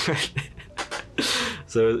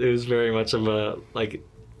 So it was very much of a, like,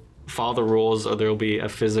 follow the rules or there will be a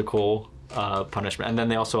physical punishment. And then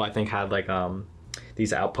they also, I think, had like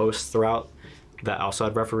these outposts throughout that also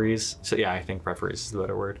had referees. So yeah, I think referees is the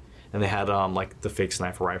better word. And they had like the fake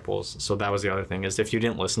sniper rifles. So that was the other thing, is if you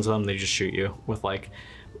didn't listen to them, they just shoot you with like,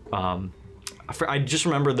 I just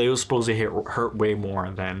remember they were supposed to hurt way more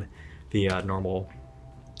than the normal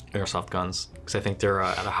Airsoft guns, because I think they're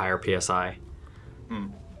at a higher PSI.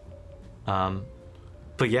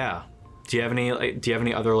 But yeah, do you have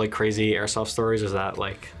any other like crazy Airsoft stories? Or is that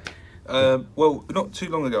like? Well, not too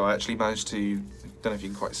long ago, I actually managed to. Don't know if you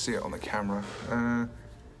can quite see it on the camera.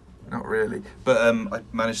 Not really, but I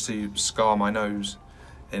managed to scar my nose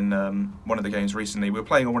in one of the games recently. We were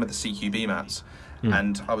playing on one of the CQB mats,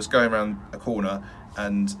 and I was going around a corner,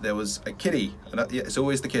 and there was a kiddie, and yeah, it's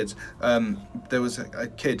always the kids. There was a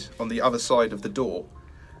kid on the other side of the door,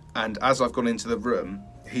 and as I've gone into the room,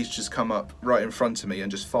 he's just come up right in front of me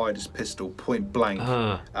and just fired his pistol point blank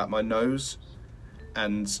at my nose,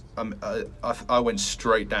 and I went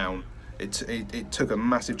straight down. It took a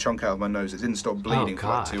massive chunk out of my nose. It didn't stop bleeding for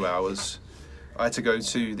like 2 hours. I had to go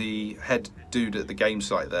to the head dude at the game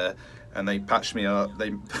site there, and they patched me up.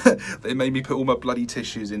 They they made me put all my bloody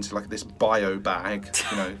tissues into like this bio bag,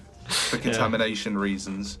 you know, for contamination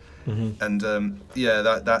reasons. And yeah,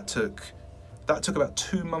 that took about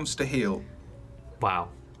 2 months to heal. Wow.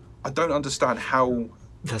 I don't understand how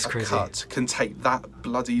that's crazy. Cut can take that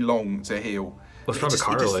bloody long to heal. Well, it's probably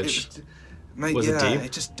cartilage. Mate, was yeah, it deep?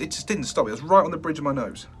 It just didn't stop. It was right on the bridge of my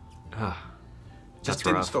nose. Just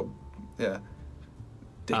didn't rough. stop. Yeah.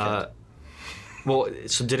 Dickhead. Well,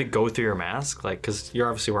 so did it go through your mask? Like, because you're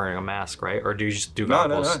obviously wearing a mask, right? Or do you just do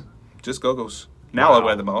goggles? No. Just goggles. Now I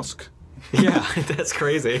wear the mask. Yeah, that's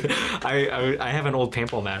crazy. I have an old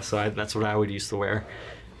paintball mask, so that's what I would used to wear.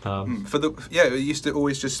 It used to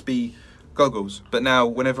always just be goggles, but now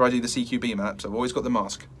whenever I do the CQB maps, I've always got the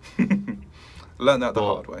mask. Learned that the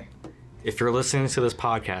hard way. If you're listening to this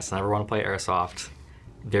podcast and ever want to play Airsoft,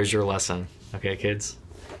 there's your lesson. Okay, kids?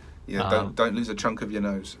 Yeah, don't lose a chunk of your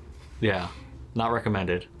nose. Yeah, not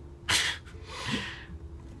recommended.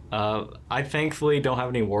 I thankfully don't have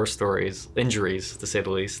any war stories, injuries to say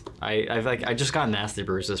the least. I just got nasty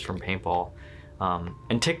bruises from paintball,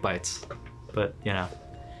 and tick bites, but you know,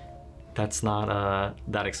 that's not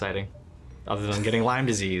that exciting. Other than getting Lyme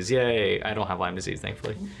disease, yay! I don't have Lyme disease,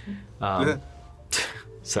 thankfully.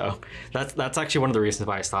 So that's actually one of the reasons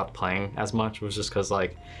why I stopped playing as much, was just because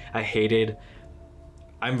like I hate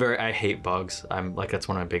bugs. I'm like, that's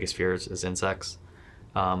one of my biggest fears is insects.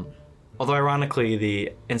 Although ironically,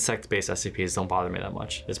 the insect-based SCPs don't bother me that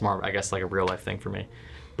much. It's more, I guess, like a real life thing for me.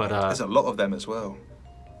 But there's a lot of them as well.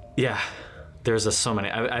 Yeah, there's so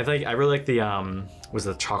many. I really like the was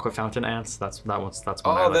the chocolate fountain ants. That's one I like a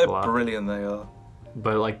lot. Oh, they're brilliant. They are.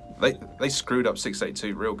 But like they screwed up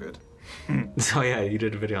 682 real good. So yeah, you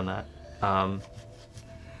did a video on that.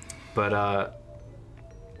 But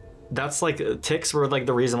that's like, ticks were like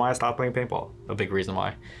the reason why I stopped playing paintball. A big reason why.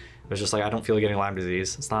 It was just like, I don't feel like getting Lyme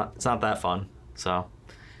disease. It's not that fun. So.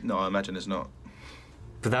 No, I imagine it's not.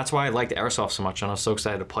 But that's why I liked Airsoft so much, and I was so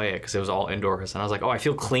excited to play it because it was all indoors, and I was like, oh, I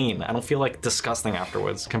feel clean. I don't feel like disgusting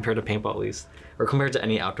afterwards, compared to paintball at least, or compared to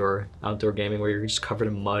any outdoor gaming where you're just covered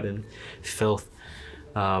in mud and filth.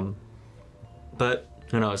 But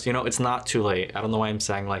who knows? You know, it's not too late. I don't know why I'm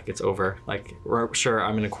saying like it's over. Like, sure,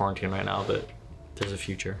 I'm in a quarantine right now, but there's a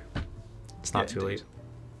future. It's not too late.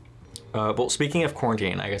 Well, speaking of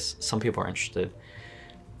quarantine, I guess some people are interested.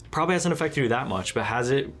 Probably hasn't affected you that much, but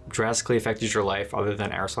has it drastically affected your life other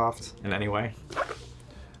than Airsoft in any way?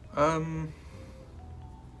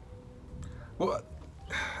 Well,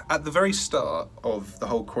 at the very start of the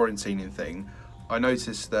whole quarantining thing, I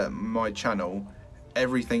noticed that my channel,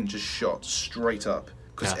 everything just shot straight up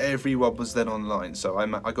because everyone was then online. So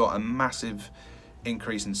I got a massive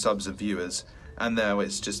increase in subs and viewers, and now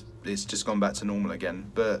it's just gone back to normal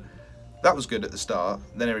again. But that was good at the start.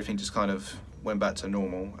 Then everything just kind of went back to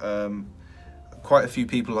normal. Quite a few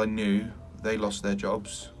people I knew, they lost their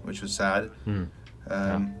jobs, which was sad.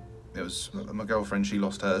 It was my girlfriend, she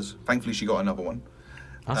lost hers. Thankfully, she got another one.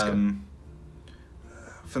 That's good.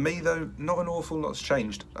 For me, though, not an awful lot's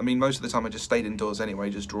changed. I mean, most of the time I just stayed indoors anyway,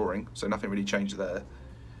 just drawing, so nothing really changed there.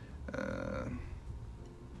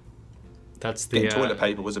 That's the getting toilet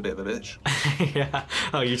paper was a bit of a bitch. Yeah.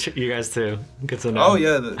 Oh, you guys too. Good to know. Oh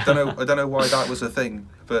yeah, I don't know why that was a thing,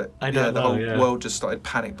 but I don't know, whole world just started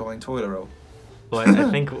panic buying toilet roll. Well,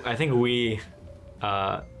 I think we,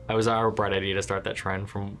 it was our bright idea to start that trend,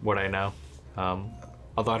 from what I know.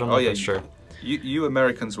 Although I don't know if that's true. You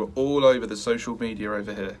Americans were all over the social media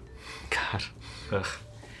over here. God.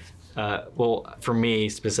 Ugh. Well, for me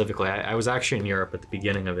specifically, I was actually in Europe at the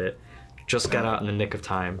beginning of it. Just got out in the nick of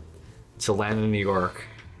time to land in New York.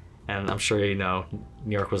 And I'm sure you know,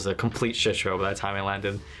 New York was a complete shit show by the time I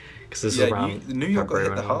landed. Because this is around New York got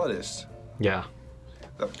hit the hardest. Yeah.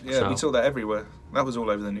 We saw that everywhere. That was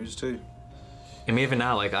all over the news too. And even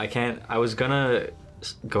now, like, I was gonna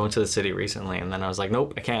go into the city recently, and then I was like,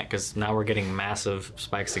 nope, I can't, because now we're getting massive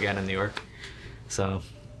spikes again in New York. So,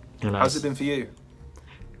 who knows? How's it been for you?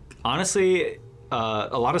 Honestly,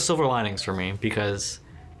 a lot of silver linings for me, because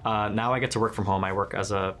now I get to work from home. I work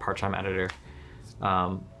as a part-time editor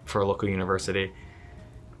for a local university.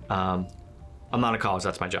 I'm not in college,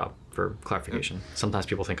 that's my job, for clarification. Sometimes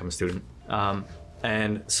people think I'm a student.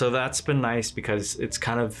 And so that's been nice because it's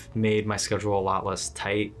kind of made my schedule a lot less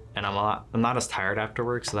tight, and I'm not as tired after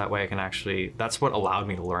work, so that way I can actually, that's what allowed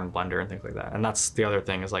me to learn Blender and things like that. And that's the other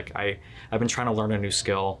thing, is like I've been trying to learn a new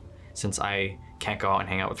skill since I can't go out and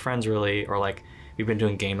hang out with friends really, or like we've been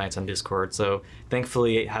doing game nights on Discord. So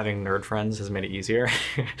thankfully having nerd friends has made it easier.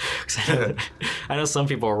 I know some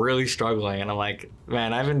people are really struggling, and I'm like,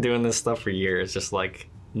 man, I've been doing this stuff for years, just like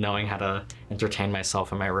knowing how to entertain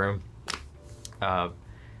myself in my room.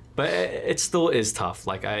 But it still is tough.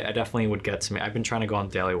 Like I definitely would get to me. I've been trying to go on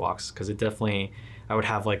daily walks, because I would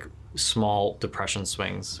have like small depression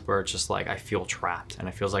swings where it's just like I feel trapped, and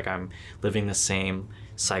it feels like I'm living the same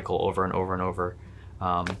cycle over and over and over.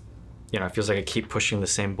 It feels like I keep pushing the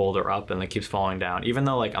same boulder up and it keeps falling down, even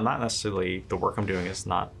though like I'm not necessarily, the work I'm doing is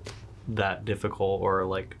not that difficult, or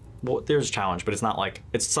like, well, there's a challenge, but it's not like,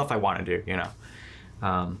 it's stuff I want to do,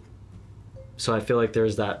 so I feel like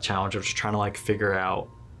there's that challenge of just trying to like figure out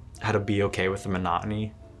how to be okay with the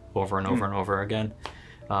monotony over and over and over again.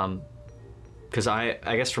 Because I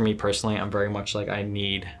guess for me personally, I'm very much like, I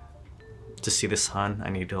need to see the sun.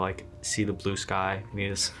 I need to like see the blue sky. I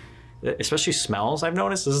need this, especially smells. I've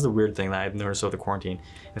noticed, this is the weird thing that I've noticed over the quarantine.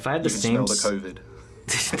 If I had the same... smell the COVID.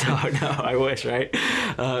 No, I wish, right?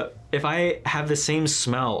 If I have the same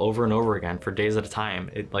smell over and over again for days at a time,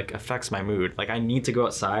 it like affects my mood. Like I need to go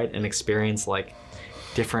outside and experience like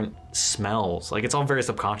different smells. Like it's all very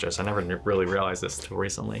subconscious. I never really realized this till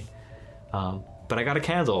recently. But I got a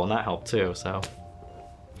candle and that helped too. So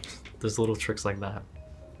there's little tricks like that.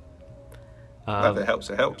 If it helps,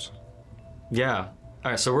 it helps. Yeah.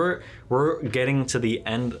 All right. So we're getting to the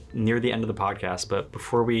end, near the end of the podcast. But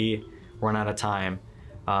before we run out of time,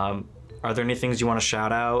 are there any things you want to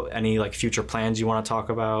shout out? Any like future plans you want to talk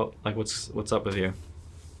about? Like what's up with you?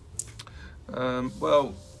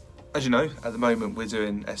 Well, as you know, at the moment we're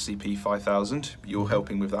doing SCP-5000. You're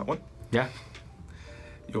helping with that one. Yeah.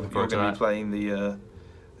 You're going to be playing the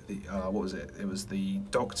what was it? It was the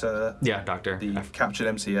Doctor. Yeah, Doctor. The captured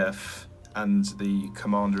MCF and the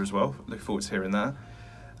Commander as well. Look forward to hearing that.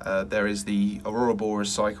 There is the Aurora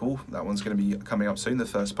Boreas cycle. That one's going to be coming up soon. The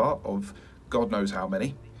first part of God knows how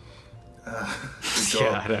many.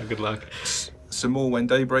 Yeah, I know, good luck. Some more When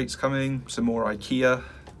Daybreak's coming. Some more IKEA.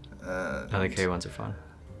 The IKEA ones are fun.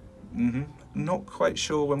 Not quite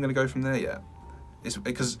sure where I'm going to go from there yet. It's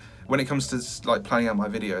because when it comes to like planning out my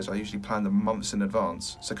videos, I usually plan them months in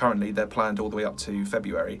advance. So currently they're planned all the way up to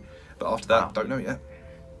February, but after that, don't know yet.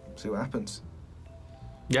 See what happens.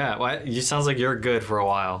 Yeah, well, you sounds like you're good for a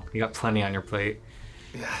while. You got plenty on your plate.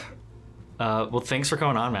 Yeah. Well, thanks for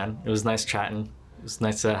coming on, man. It was nice chatting. It was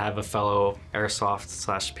nice to have a fellow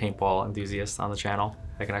airsoft/paintball enthusiast on the channel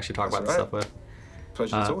I can actually talk about this stuff with.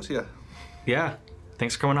 Pleasure to talk to you. Yeah.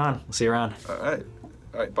 Thanks for coming on. We'll see you around. All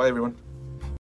right. Bye, everyone.